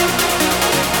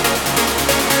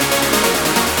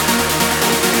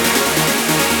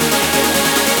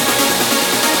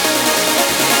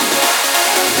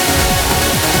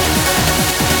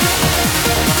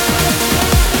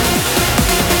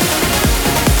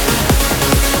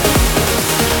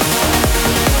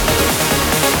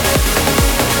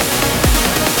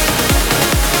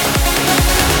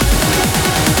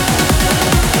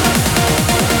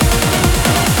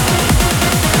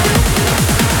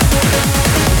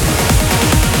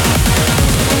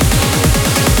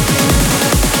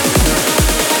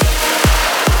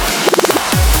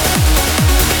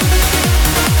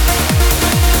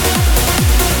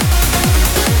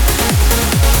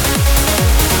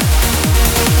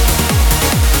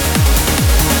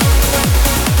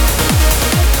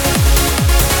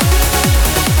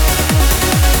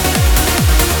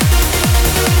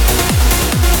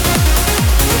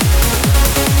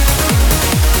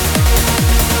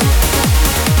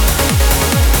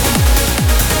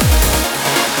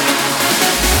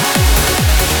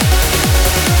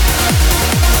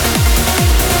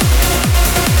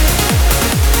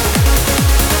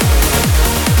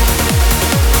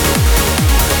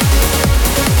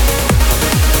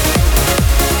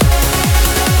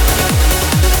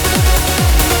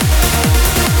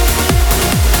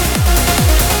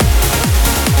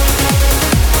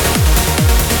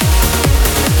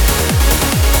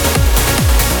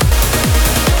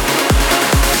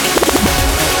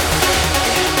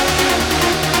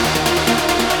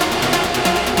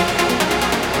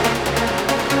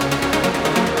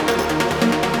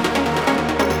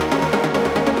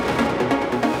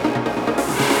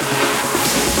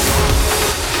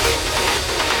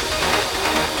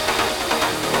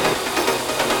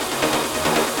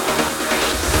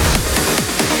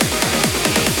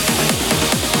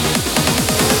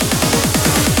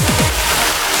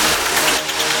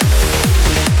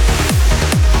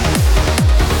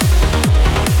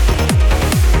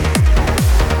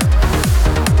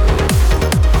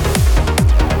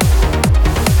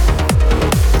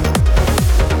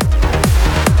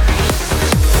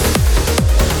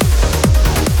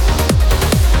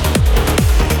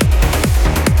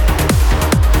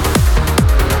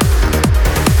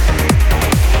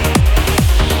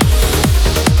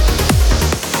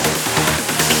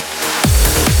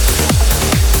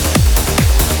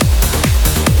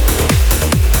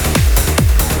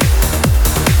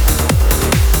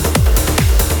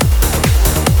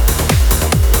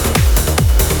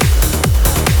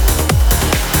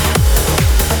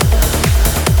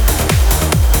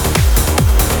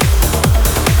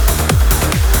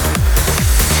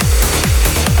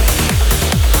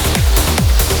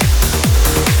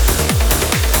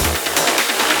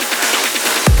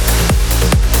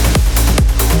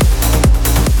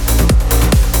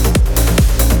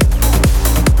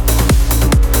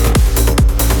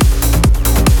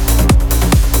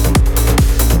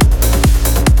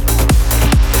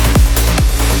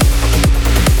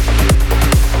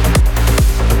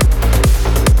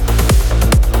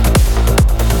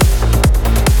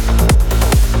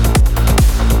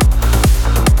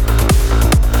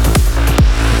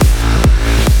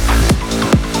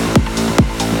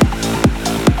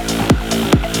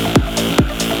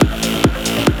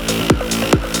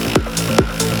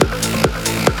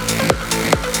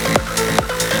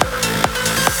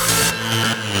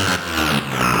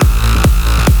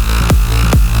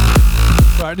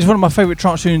 This is one of my favourite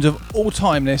trance tunes of all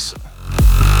time, this.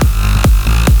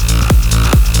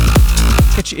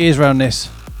 Get your ears around this.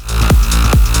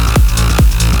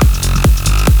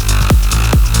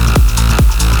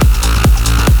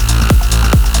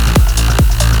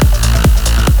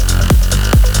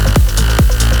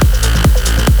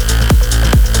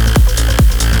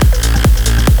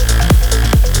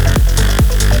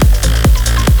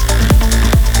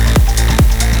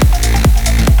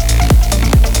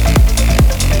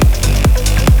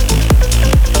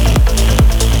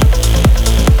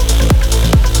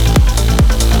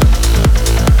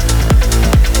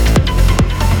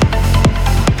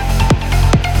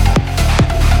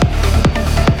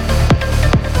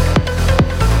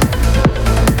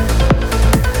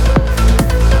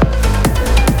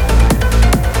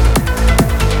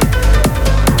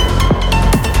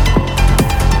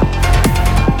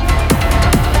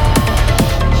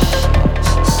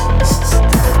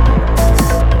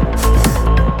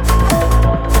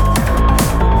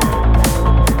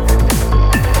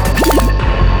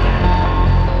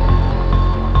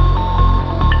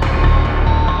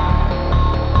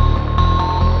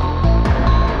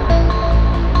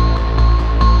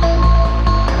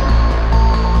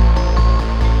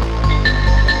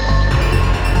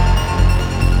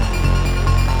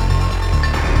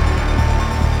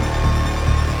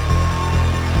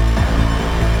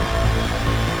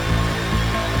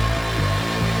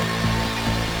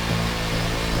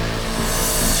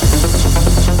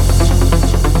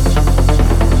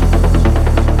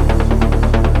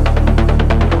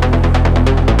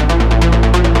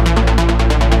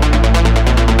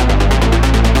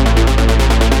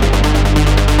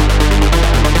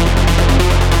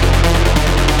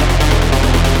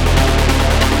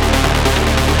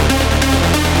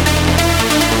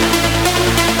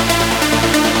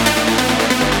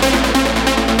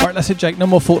 That's it, Jake. No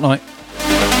more Fortnite.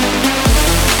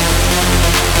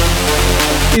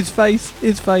 His face.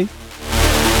 His face.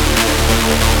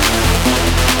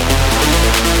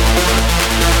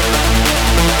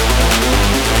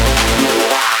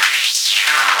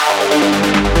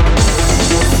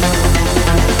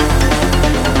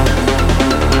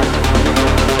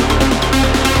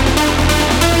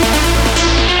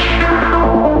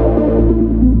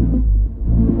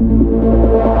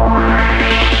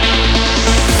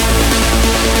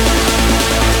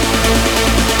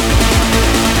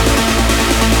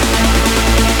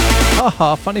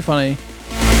 Haha, funny, funny.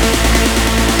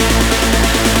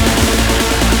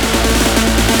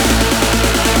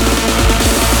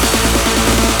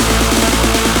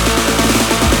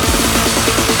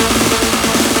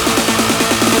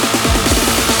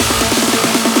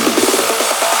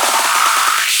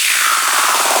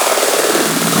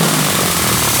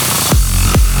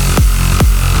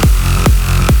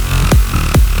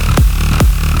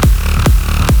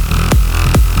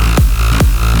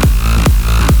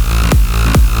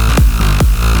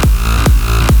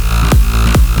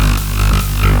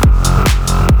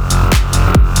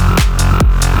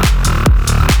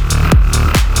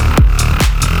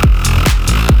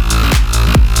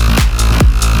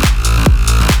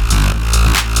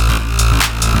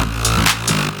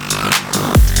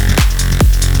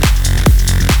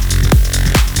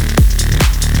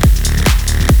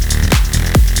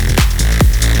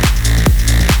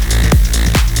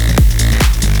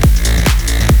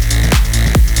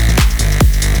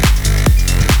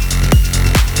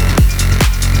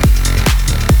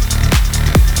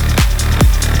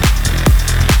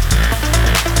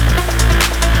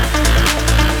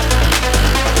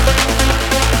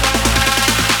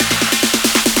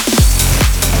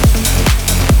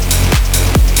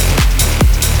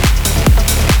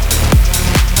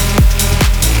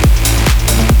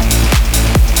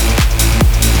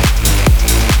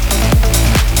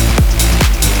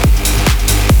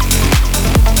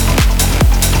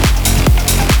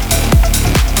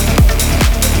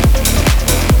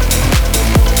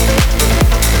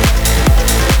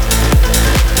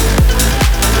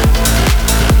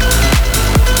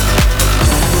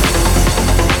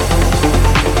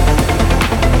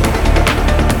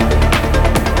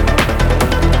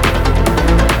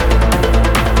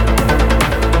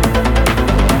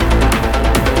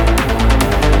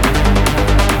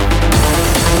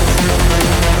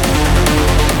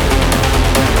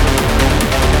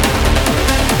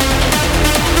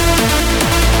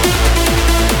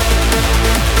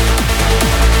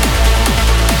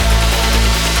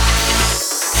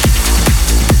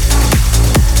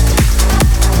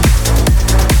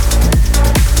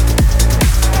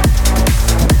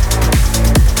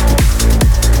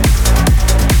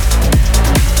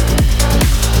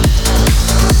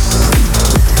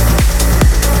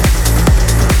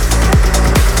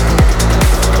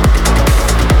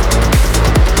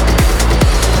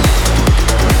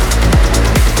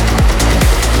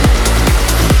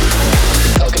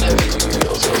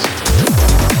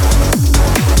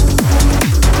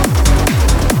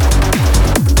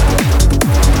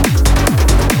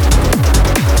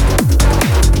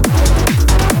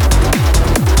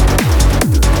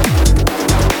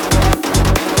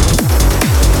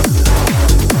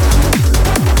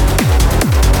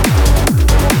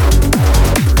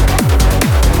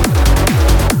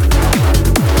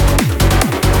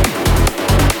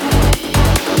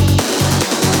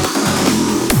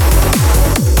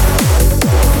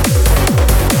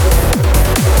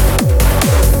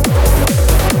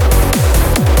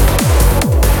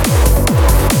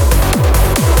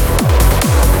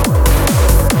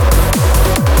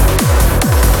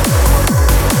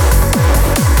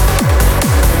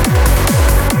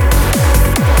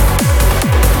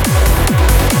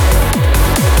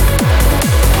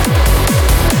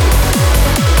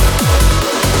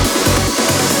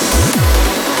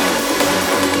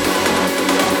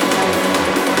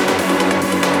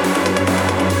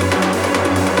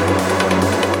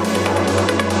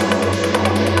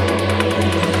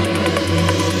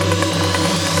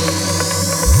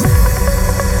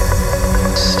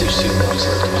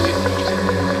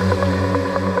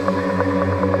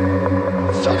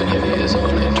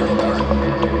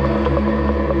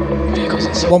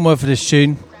 One word for this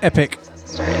tune, epic.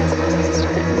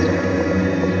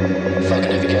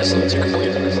 Falcon Heavy gas loads are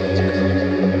complete.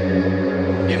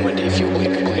 M1D fuel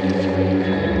bleed complete.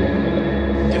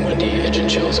 M1D engine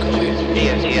chill is complete.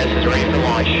 DSES is ready for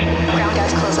launch. Ground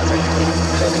gas close-up ready.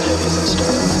 Falcon Heavy is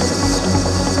installed.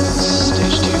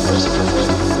 Stage 2 present for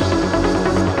flight.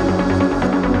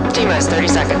 T-minus 30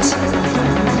 seconds.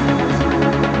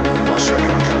 Launch tracking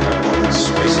on countdown.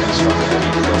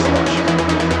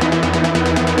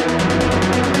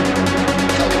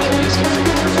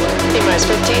 T-minus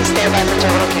 15, stand by for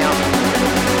terminal count.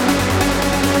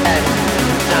 10,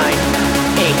 9,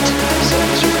 8,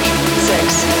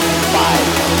 6, 5,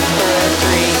 4,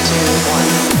 3, 2,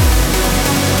 1.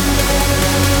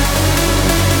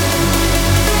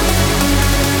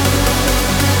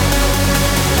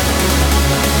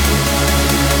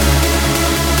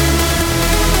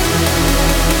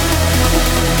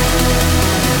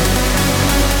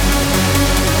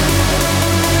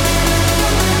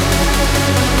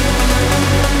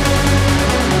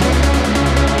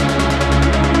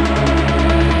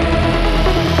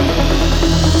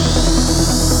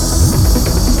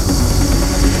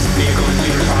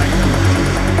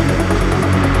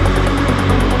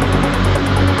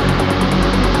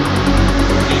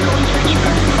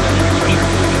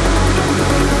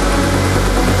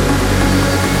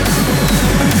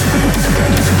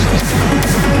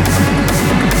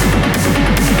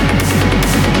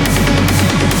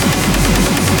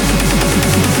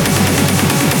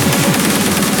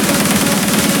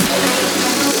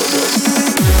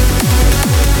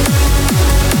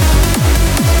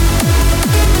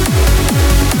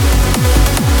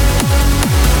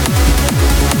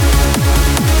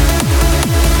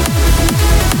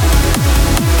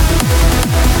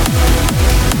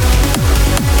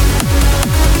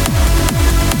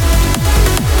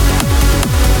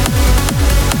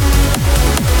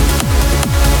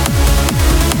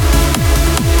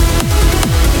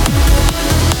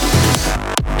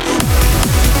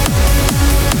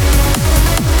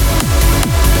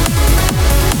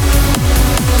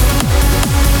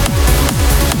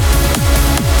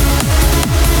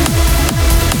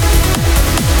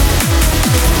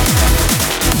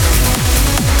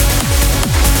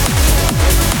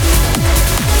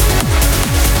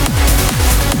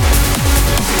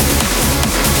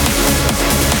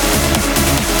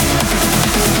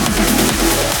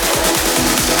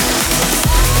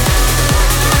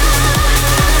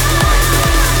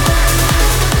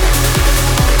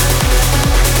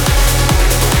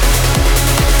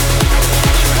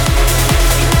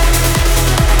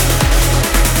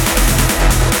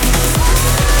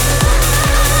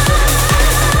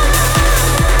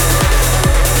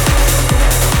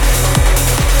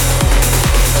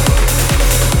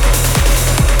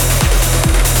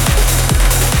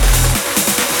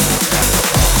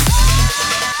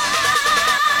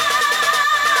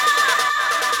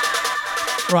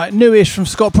 Right, newish from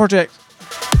Scott Project.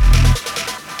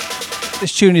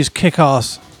 This tune is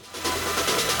kick-ass.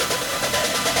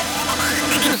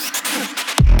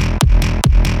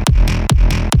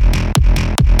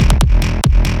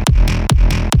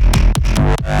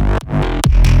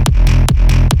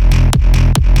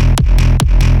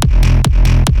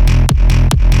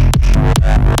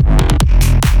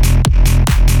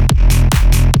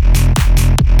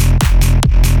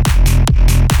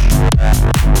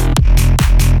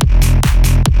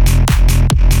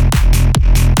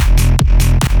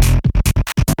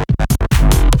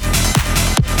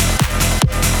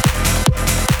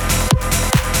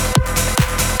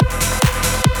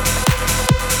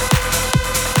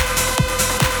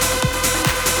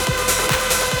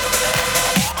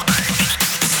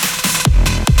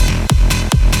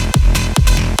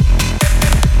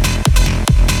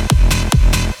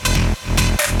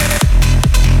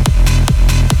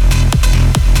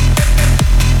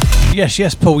 Yes,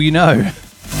 yes, Paul, you know.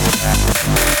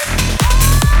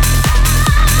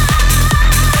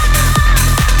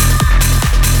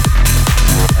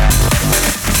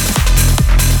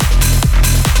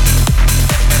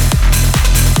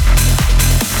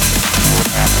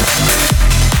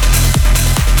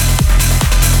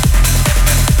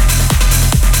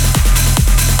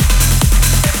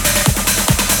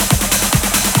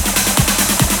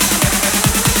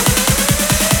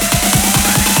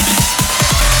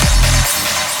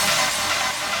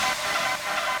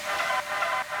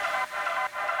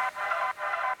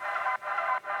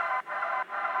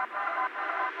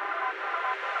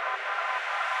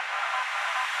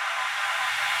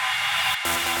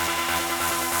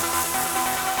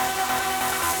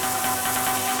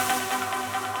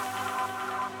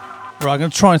 Right, I'm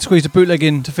going to try and squeeze a bootleg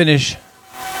in to finish.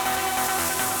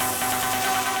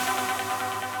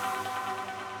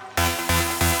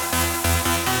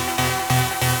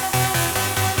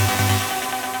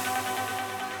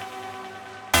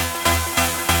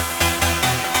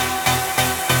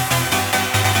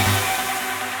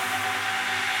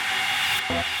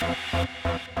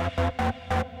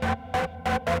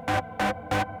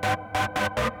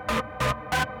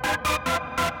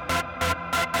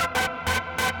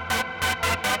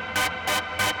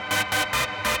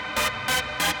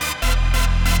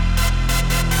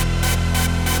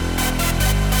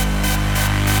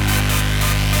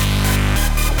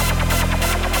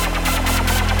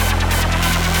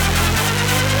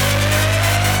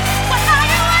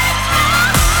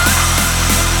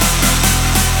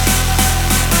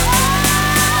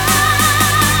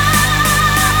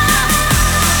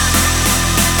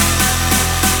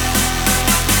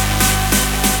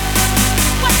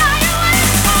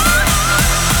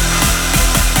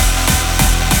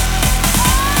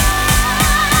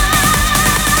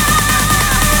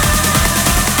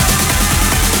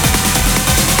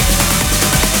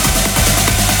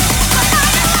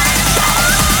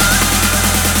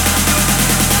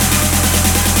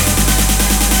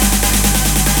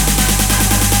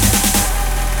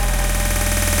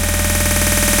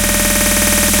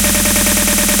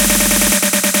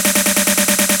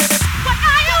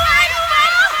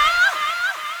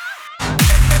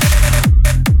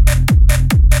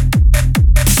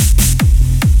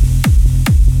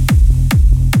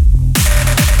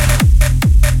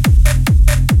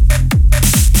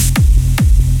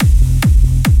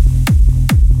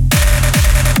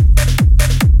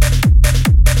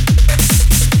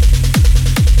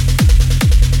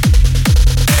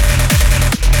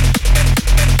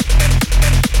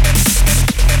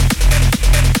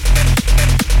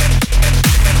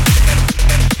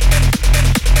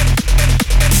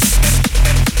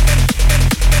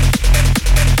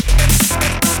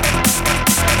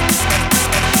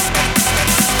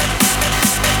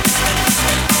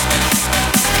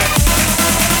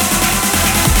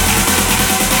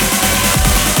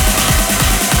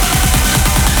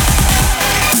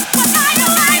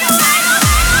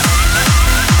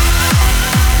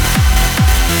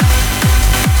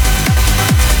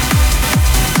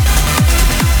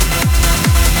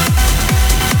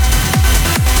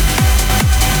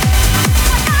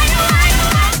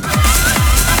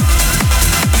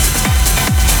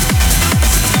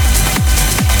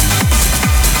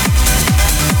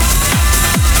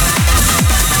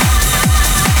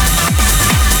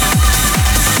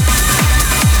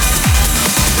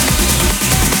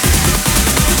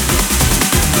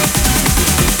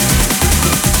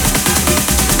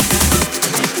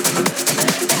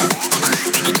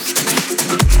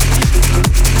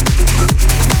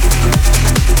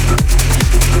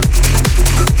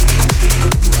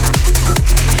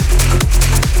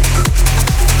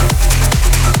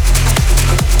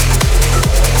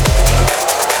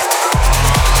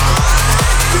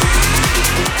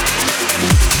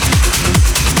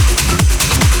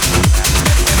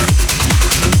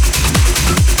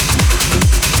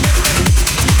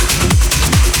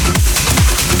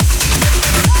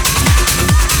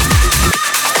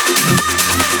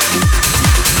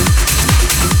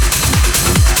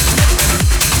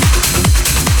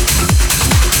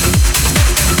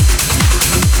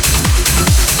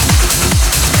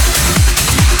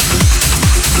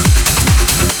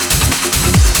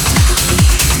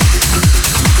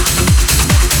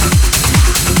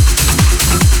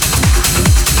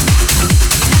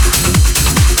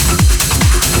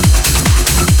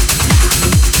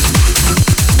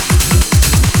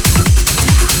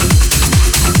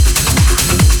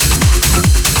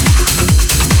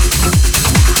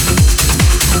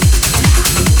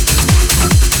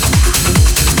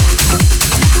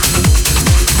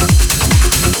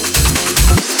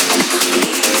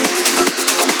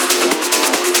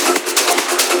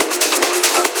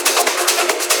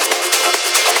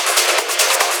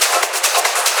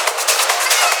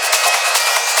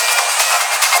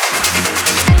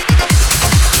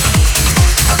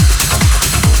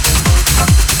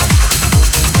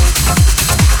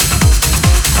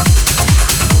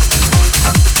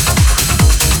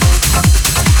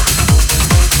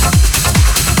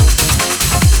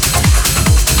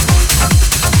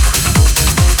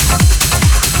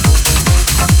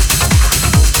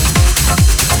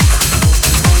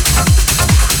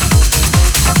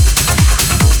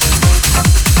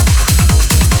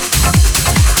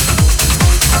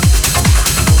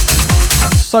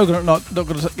 so not going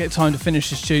to get time to finish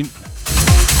this tune.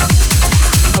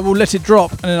 I will let it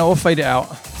drop and then I will fade it out.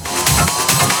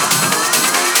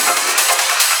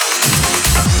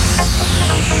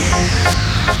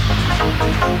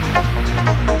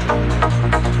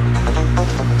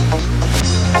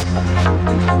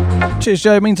 Cheers,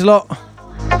 Joe. Means a lot.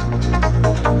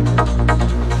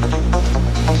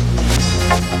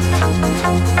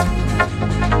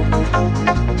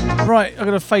 Right, I'm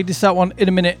going to fade this out one in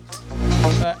a minute.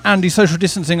 Andy, social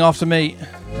distancing after me.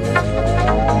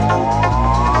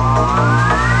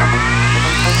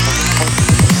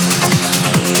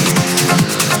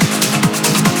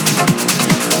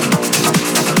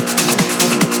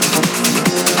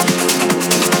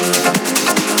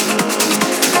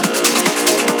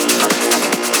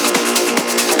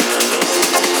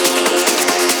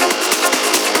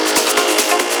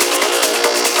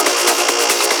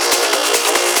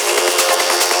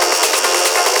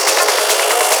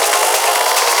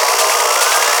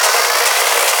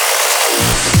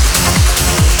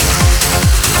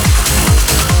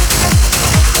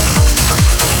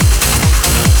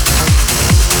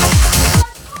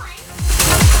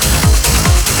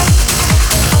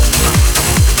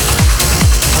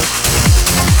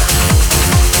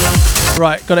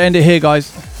 Right, got to end it here,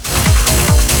 guys.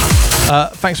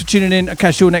 Thanks for tuning in. I'll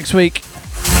catch you all next week.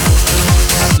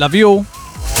 Love you all.